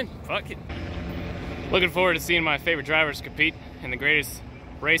going right in. Fuck it. Looking forward to seeing my favorite drivers compete. in the greatest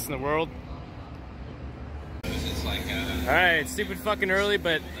race in the world. Alright, it's stupid fucking early,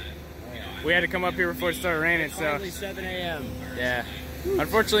 but we had to come up here before it started raining, so. Only 7 a.m. Yeah.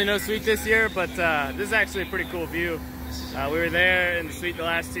 Unfortunately, no suite this year, but this is actually a pretty cool view. We were there in the suite the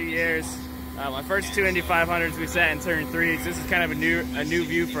last 2 years. My first 2 Indy 500s, we sat in turn 3, so this is kind of a new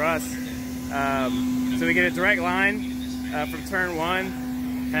view for us. So we get a direct line from turn 1,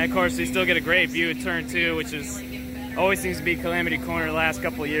 and of course we still get a great view of turn 2, which is always seems to be Calamity Corner the last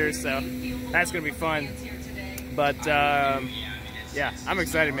couple of years, so that's gonna be fun. But yeah, I'm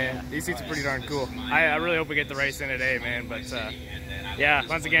excited, man. These seats are pretty darn cool. I really hope we get the race in today, man. But yeah,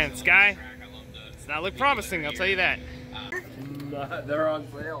 once again, Sky, it's not look promising, I'll tell you that. They're on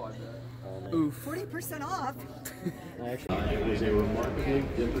sale, I bet. Oof. 40% off. I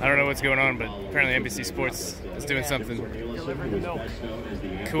don't know what's going on, but apparently NBC Sports is doing something.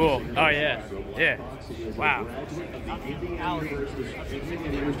 Cool. Oh yeah. Yeah. Wow.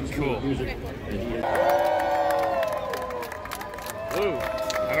 Cool. Ooh.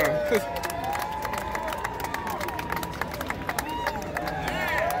 I don't know.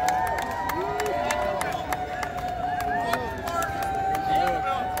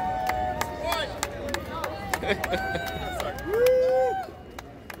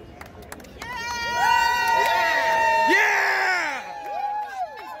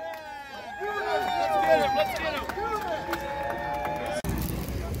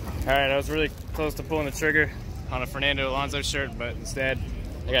 Alright, I was really close to pulling the trigger on a Fernando Alonso shirt, but instead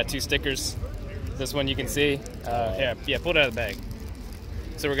I got 2 stickers. This one you can see. Yeah, pulled it out of the bag.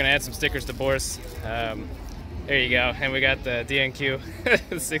 So we're gonna add some stickers to Boris. There you go. And we got the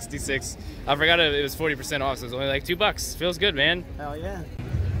DNQ 66. I forgot it was 40% off, so it was only like $2. Feels good, man. Hell yeah.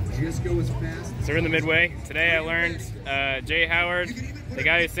 Just go as fast. So we're in the midway. Today I learned Jay Howard, the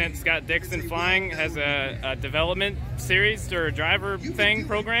guy who sent Scott Dixon flying, has a development series or a driver thing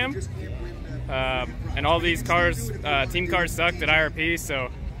program. And all these cars, team cars sucked at IRP, so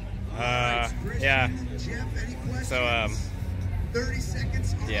yeah. So 30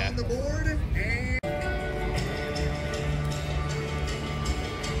 seconds yeah. on the board. And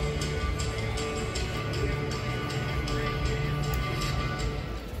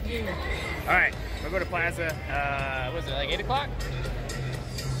all right, we'll go to Plaza. What is it, like 8 o'clock?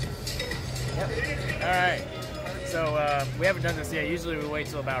 Yep. All right. So we haven't done this yet. Usually we wait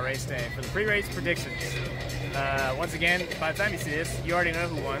till about race day for the pre-race predictions. Once again, by the time you see this, you already know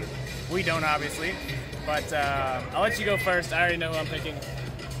who won. We don't, obviously. But I'll let you go first. I already know who I'm picking.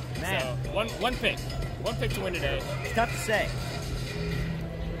 Man. So one pick. One pick to win today. It's tough to say.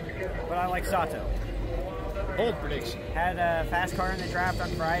 But I like Sato. Bold prediction. Had a fast car in the draft on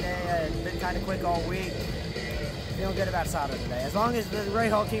Friday. Been kind of quick all week. Feeling good about Sato today. As long as the Ray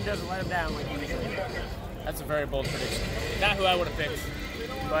Hall team doesn't let him down like usually. That's a very bold prediction. Not who I would have picked.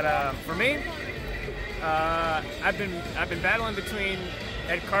 But for me, I've been battling between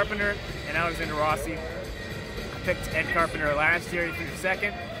Ed Carpenter and Alexander Rossi. I picked Ed Carpenter last year. He finished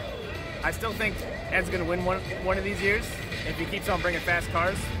second. I still think Ed's going to win one of these years if he keeps on bringing fast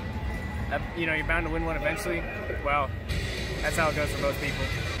cars. You know, you're bound to win one eventually. Well, that's how it goes for most people.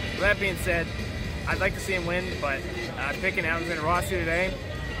 With that being said, I'd like to see him win, but I'm picking Alexander Rossi today.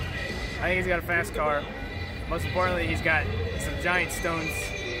 I think he's got a fast car. Most importantly, he's got some giant stones.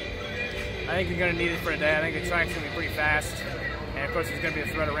 I think he's going to need it for today. I think the track's going to be pretty fast. And of course, there's going to be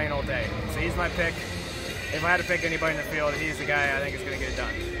a threat of rain all day. So he's my pick. If I had to pick anybody in the field, he's the guy I think is going to get it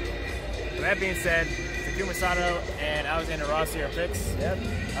done. With that being said, Takuma Sato and Alexander Rossi are picks. Yep.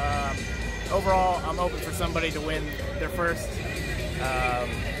 Overall, I'm hoping for somebody to win their first. I'd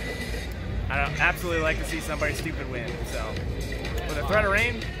absolutely like to see somebody stupid win. So, with a threat of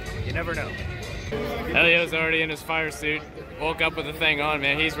rain, you never know. Elio's already in his fire suit. Woke up with the thing on,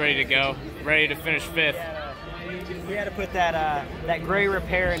 man. He's ready to go. Ready to finish 5th. He had to put that gray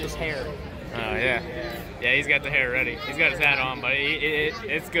repair in his hair. Oh, yeah. Yeah, he's got the hair ready. He's got his hat on, but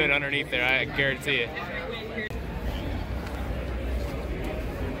it's good underneath there, I guarantee it.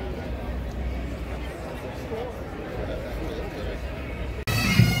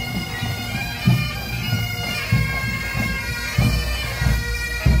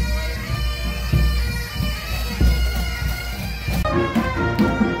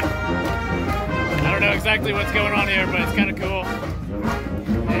 I don't know exactly what's going on here, but it's kind of cool.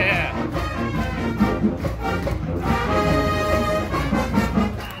 Yeah.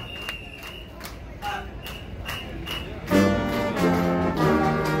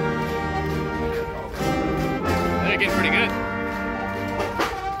 They're getting pretty good.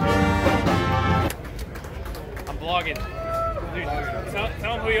 I'm vlogging. Dude, tell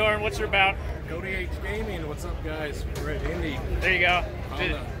them who you are and what you're about. Kody H Gaming. What's up, guys? We're at Indy. There you go.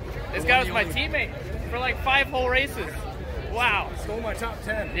 Dude, this guy was my teammate for like 5 whole races. Wow. Stole my top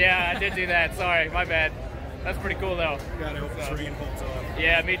 10. Yeah, I did do that. Sorry, my bad. That's pretty cool though. Gotta hope this rain holds off.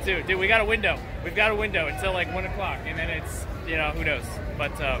 Yeah, me too. Dude, we got a window. We've got a window until like 1 o'clock, and then it's, you know, who knows.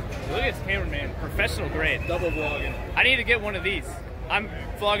 But look at this cameraman, professional grade. Double vlogging. I need to get one of these. I'm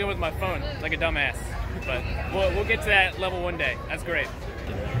vlogging with my phone like a dumbass. But we'll get to that level one day. That's great.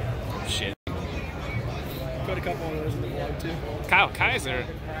 Shit. Put a couple of those in the vlog too. Kyle Kaiser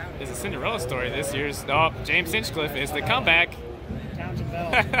is a Cinderella story this year's. Oh, James Hinchcliffe is the comeback.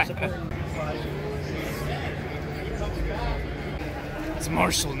 It's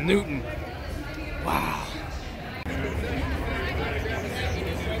Marshall Newton. Wow.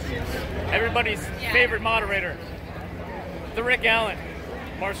 Everybody's favorite moderator, the Rick Allen,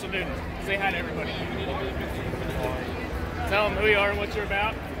 Marshall Newton. Say hi to everybody. Tell them who you are and what you're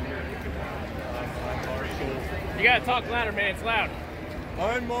about. You gotta talk louder, man. It's loud.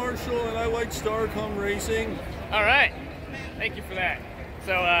 I'm Marshall, and I like Starcom Racing. All right. Thank you for that.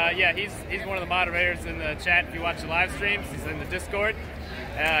 So, yeah, he's one of the moderators in the chat. If you watch the live streams, he's in the Discord.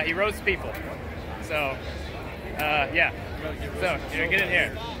 He roasts people. So, yeah. So, get in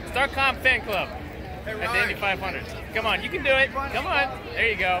here. Starcom Fan Club at the Indy 500. Come on, you can do it. Come on. There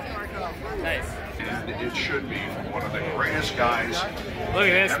you go. Nice. And it should be one of the greatest guys. Look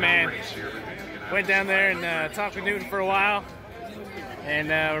at this, man. Went down there and talked with Newton for a while. And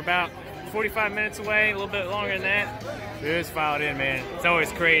we're about 45 minutes away, a little bit longer than that. We just filed in, man. It's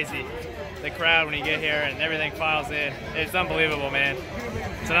always crazy. The crowd when you get here and everything files in. It's unbelievable, man.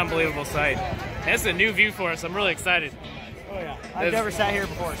 It's an unbelievable sight. And it's a new view for us. I'm really excited. Oh, yeah. I've never sat here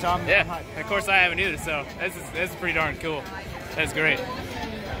before, so I'm hyped. Of course I haven't either, so this is pretty darn cool. That's great.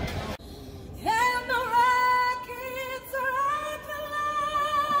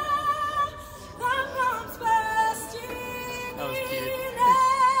 That was cute.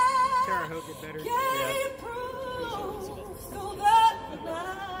 Terre, Haute get better. Yeah.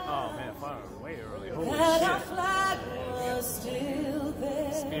 Oh man, fire way early. Holy shit.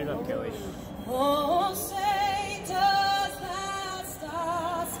 Speed it up, Kelly. Oh, say does that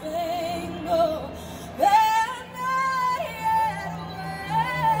star-spangled banner yet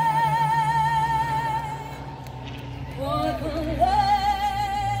wave for the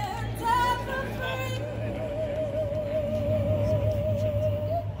land of the free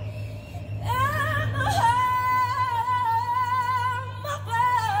and the home of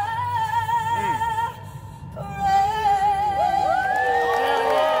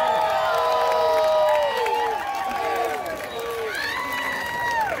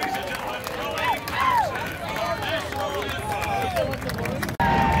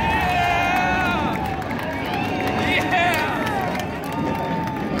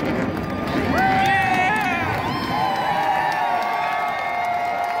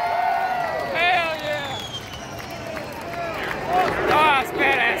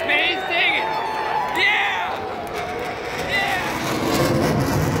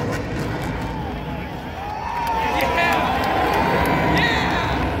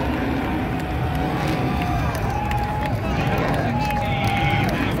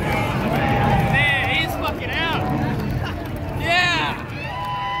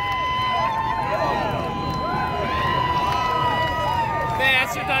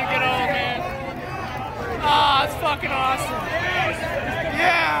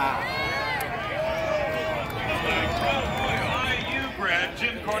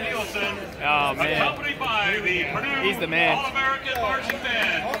Oh, man. Accompanied by the Purdue He's the man. All-American Marching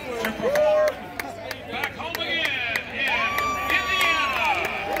Band to perform back home again in Indiana.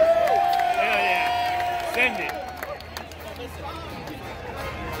 Hell yeah. Send it.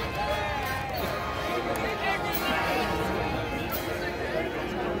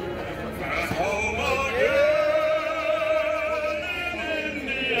 At home again in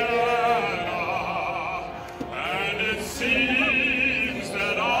Indiana, and it seems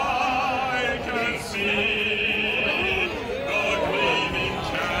that I can see the gleaming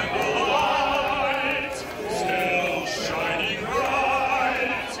candlelight still shining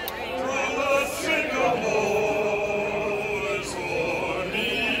bright through the sycamores for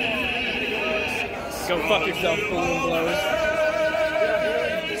me. Go fuck yourself, balloon blowers.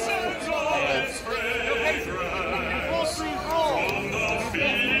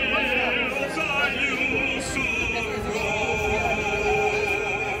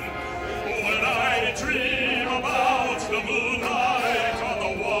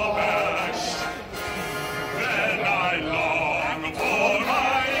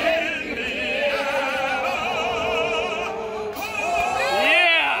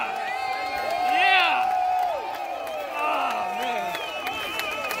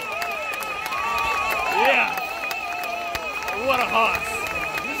 what a hoss.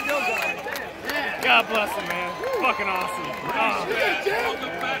 God bless him, man. Fucking awesome.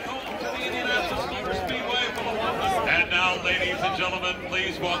 Welcome back home to the Indianapolis Motor Speedway for the 100. And now, ladies and gentlemen,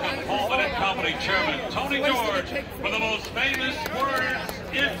 please welcome Hulman and Company Chairman Tony George for the most famous words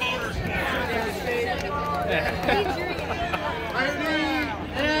in motorsport. Ladies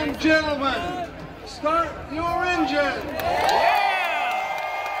and gentlemen, start your engine.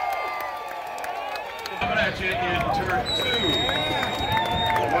 Coming at you in turn 2.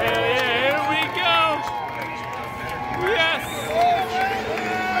 Here we go. Yes.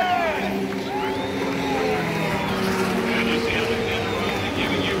 And you see Alexander Rossi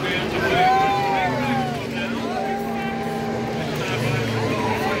giving you fans a break.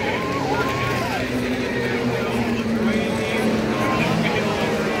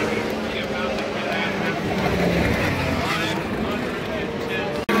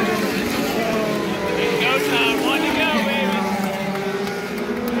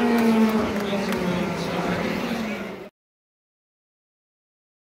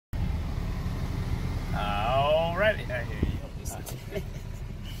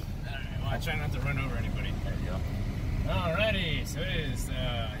 Try not to run over anybody. There you go. Alrighty, so it is,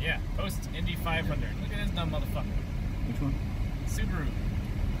 yeah, post Indy 500. Look at this dumb motherfucker. Which one? Subaru.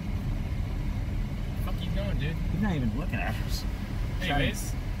 Fuck you going, dude? He's not even looking at us.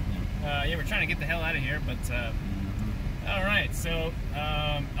 Anyways, yeah, we're trying to get the hell out of here, but, alright, so,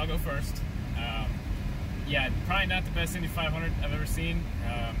 I'll go first. Yeah, probably not the best Indy 500 I've ever seen.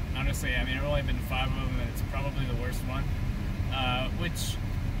 Honestly, I mean, I've only been to 5 of them, and it's probably the worst one. Which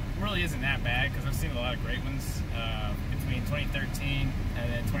really isn't that bad because I've seen a lot of great ones between 2013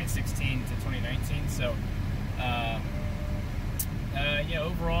 and then 2016 to 2019. So, yeah,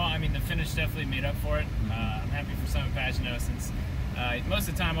 overall, I mean, the finish definitely made up for it. I'm happy for some of Pagenaud since most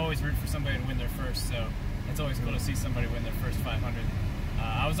of the time I always root for somebody to win their first, so it's always cool to see somebody win their first 500.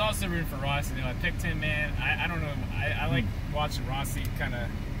 I was also rooting for Rossi. You know, I picked him, man. I don't know. I like watching Rossi kind of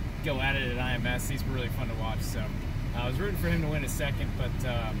go at it at IMS. He's really fun to watch, so I was rooting for him to win a second, but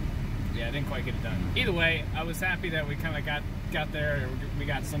yeah, I didn't quite get it done. Either way, I was happy that we kind of got there. We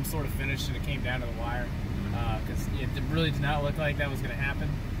got some sort of finish, and it came down to the wire because it really did not look like that was going to happen.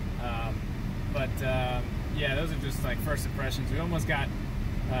 Yeah, those are just like first impressions. We almost got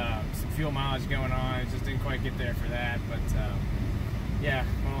some fuel mileage going on. It just didn't quite get there for that, but yeah,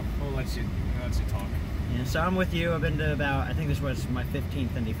 well, we'll let you talk. Yeah, so I'm with you. I've been to about, I think this was my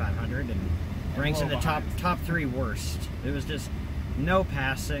 15th Indy 500, and ranks in the top 3 worst. It was just no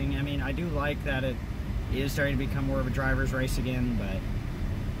passing. I mean, I do like that it is starting to become more of a driver's race again, but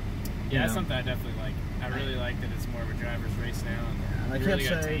yeah, that's something I definitely like. I really like that it's more of a driver's race now. And I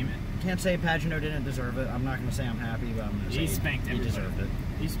can't say Pagenaud didn't deserve it. I'm not going to say I'm happy, but I'm going to say spanked he everybody. deserved it.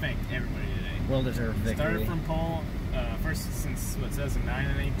 He spanked everybody today. Well-deserved victory. Started from pole, first since what, 2009,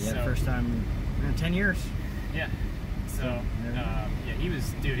 I think. Yeah, so, first time in 10 years. Yeah. So yeah, he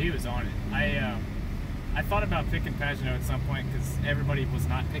was on it. I thought about picking Pagenaud at some point because everybody was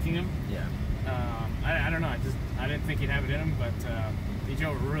not picking him. Yeah. I don't know. I didn't think he'd have it in him, but he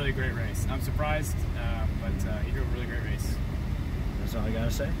drove a really great race. I'm surprised, but he drove a really great race. That's all I gotta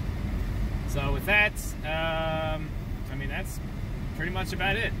say. So with that, I mean that's pretty much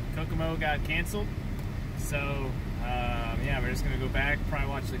about it. Kokomo got canceled, so yeah, we're just gonna go back, probably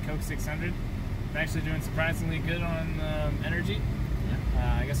watch the Coke 600. I'm actually doing surprisingly good on energy.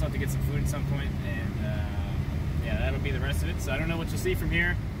 Yeah. I guess I'll have to get some food at some point, and yeah, that'll be the rest of it. So I don't know what you'll see from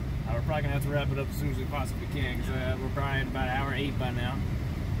here. We're probably gonna have to wrap it up as soon as we possibly can because we're probably at about hour 8 by now.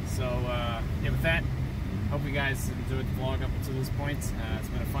 So yeah, with that, hope you guys enjoyed the vlog up until this point. It's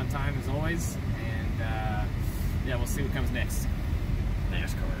been a fun time as always, and yeah, we'll see what comes next.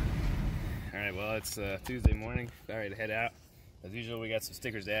 NASCAR. All right, well, it's Tuesday morning. All right, to head out. As usual, we got some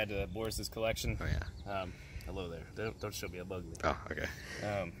stickers to add to Boris's collection. Oh yeah. Hello there. Don't show me a bug. Oh, okay.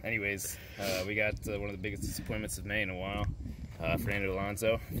 Anyways, we got one of the biggest disappointments of May in a while. Fernando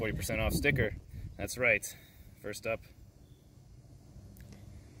Alonso, 40% off sticker. That's right. First up,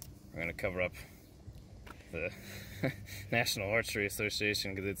 we're gonna cover up the National Archery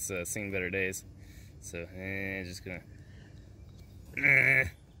Association because it's seen better days. So, just gonna.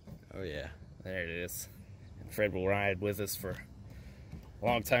 Oh yeah. There it is. And Fred will ride with us for a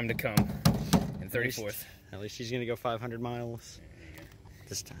long time to come. In 34th. At least he's gonna go 500 miles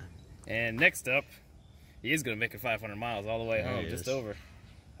this time. And next up, he is gonna make it 500 miles all the way home, just over.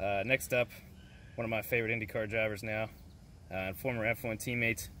 Next up, one of my favorite IndyCar drivers now, and former F1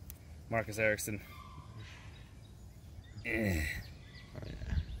 teammate, Marcus Ericsson. Oh yeah.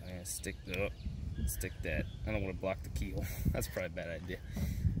 Stick that. I don't want to block the keel. That's probably a bad idea.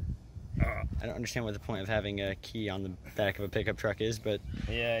 I don't understand what the point of having a key on the back of a pickup truck is, but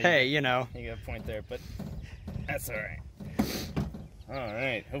yeah, hey, you know. You got a point there, but that's all right. All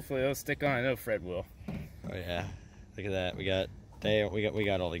right, hopefully it'll stick on. I know Fred will. Oh yeah, look at that. We got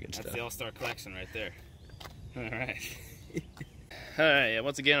all the good stuff. That's the all-star collection right there. All right. All right. Yeah.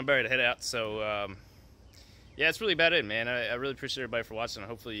 Once again, I'm ready to head out. So yeah, it's really about it, man. I really appreciate everybody for watching.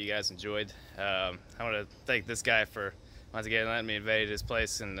 Hopefully you guys enjoyed. I want to thank this guy for once again letting me invade his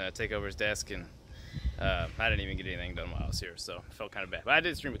place and take over his desk, and I didn't even get anything done while I was here, so I felt kind of bad. But I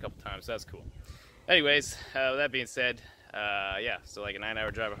did stream a couple times, so that's cool. Anyways, with that being said, yeah, so like a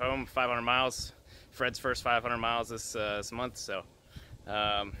 9-hour drive home, 500 miles. Fred's first 500 miles this month, so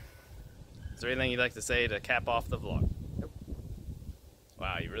is there anything you'd like to say to cap off the vlog? Nope.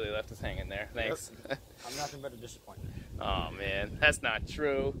 Wow, you really left us hanging there. Thanks. Yep. I'm nothing but a disappointment. Oh man, that's not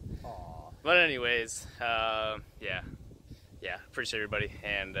true. Aww. But anyways, yeah, appreciate everybody,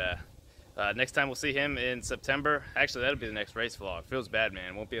 and next time we'll see him in September. Actually, that'll be the next race vlog. Feels bad,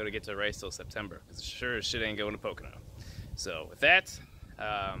 man. Won't be able to get to a race till September, because sure as shit ain't going to Pocono. So with that,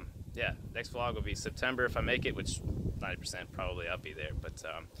 yeah, next vlog will be September if I make it, which 90% probably I'll be there. But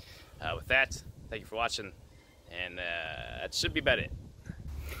with that, thank you for watching, and that should be about it.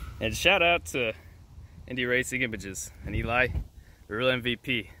 And shout out to Indy Racing Images and Eli, the real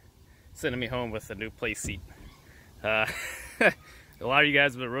MVP, sending me home with a new place seat. A lot of you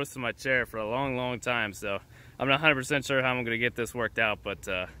guys have been roasting my chair for a long time, so I'm not 100% sure how I'm going to get this worked out, but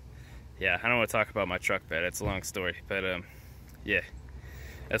yeah, I don't want to talk about my truck bed. It's a long story, but yeah,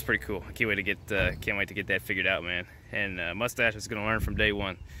 that's pretty cool. I can't wait to get that figured out, man. And Mustache is going to learn from day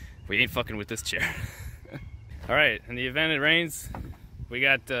one. We ain't fucking with this chair. All right, in the event it rains, we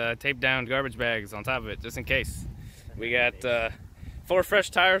got taped down garbage bags on top of it, just in case. We got 4 fresh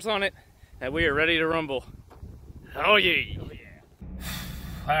tires on it, and we are ready to rumble. Oh yeah.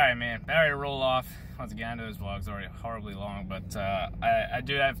 All right, man, about ready to roll off. Once again, I know this vlog's already horribly long, but I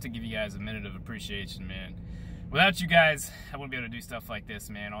do have to give you guys a minute of appreciation, man. Without you guys, I wouldn't be able to do stuff like this,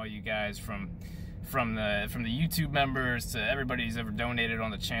 man. All you guys from the YouTube members to everybody who's ever donated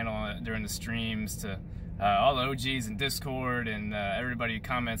on the channel during the streams to all the OGs in Discord and everybody who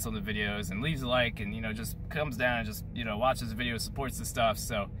comments on the videos and leaves a like and, you know, just comes down and just, you know, watches the video, supports the stuff.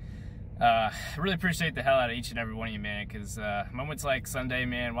 So I really appreciate the hell out of each and every one of you, man, because moments like Sunday,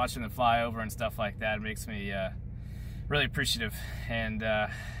 man, watching the flyover and stuff like that makes me really appreciative. And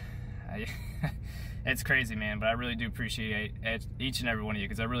it's crazy, man, but I really do appreciate each and every one of you,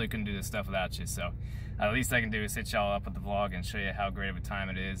 because I really couldn't do this stuff without you. So the least I can do is hit y'all up with the vlog and show you how great of a time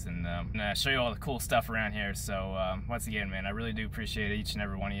it is, and show you all the cool stuff around here. So once again, man, I really do appreciate each and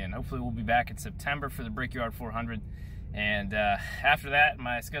every one of you, and hopefully we'll be back in September for the Brickyard 400. And after that,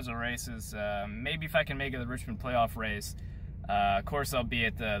 my scheduled races, maybe if I can make it the Richmond playoff race, of course I'll be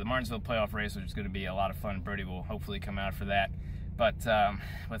at the Martinsville playoff race, which is going to be a lot of fun. Brody will hopefully come out for that. But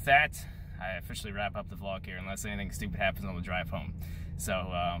with that, I officially wrap up the vlog here, unless anything stupid happens on the drive home.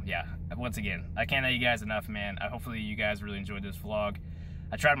 So yeah, once again, I can't thank you guys enough, man. Hopefully you guys really enjoyed this vlog.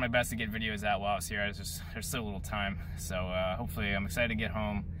 I tried my best to get videos out while I was here. There's so little time. So hopefully I'm excited to get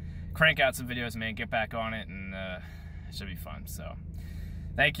home, crank out some videos, man, get back on it, and it should be fun. So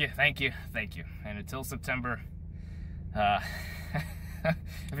thank you. And until September,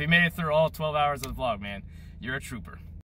 if you made it through all 12 hours of the vlog, man, you're a trooper.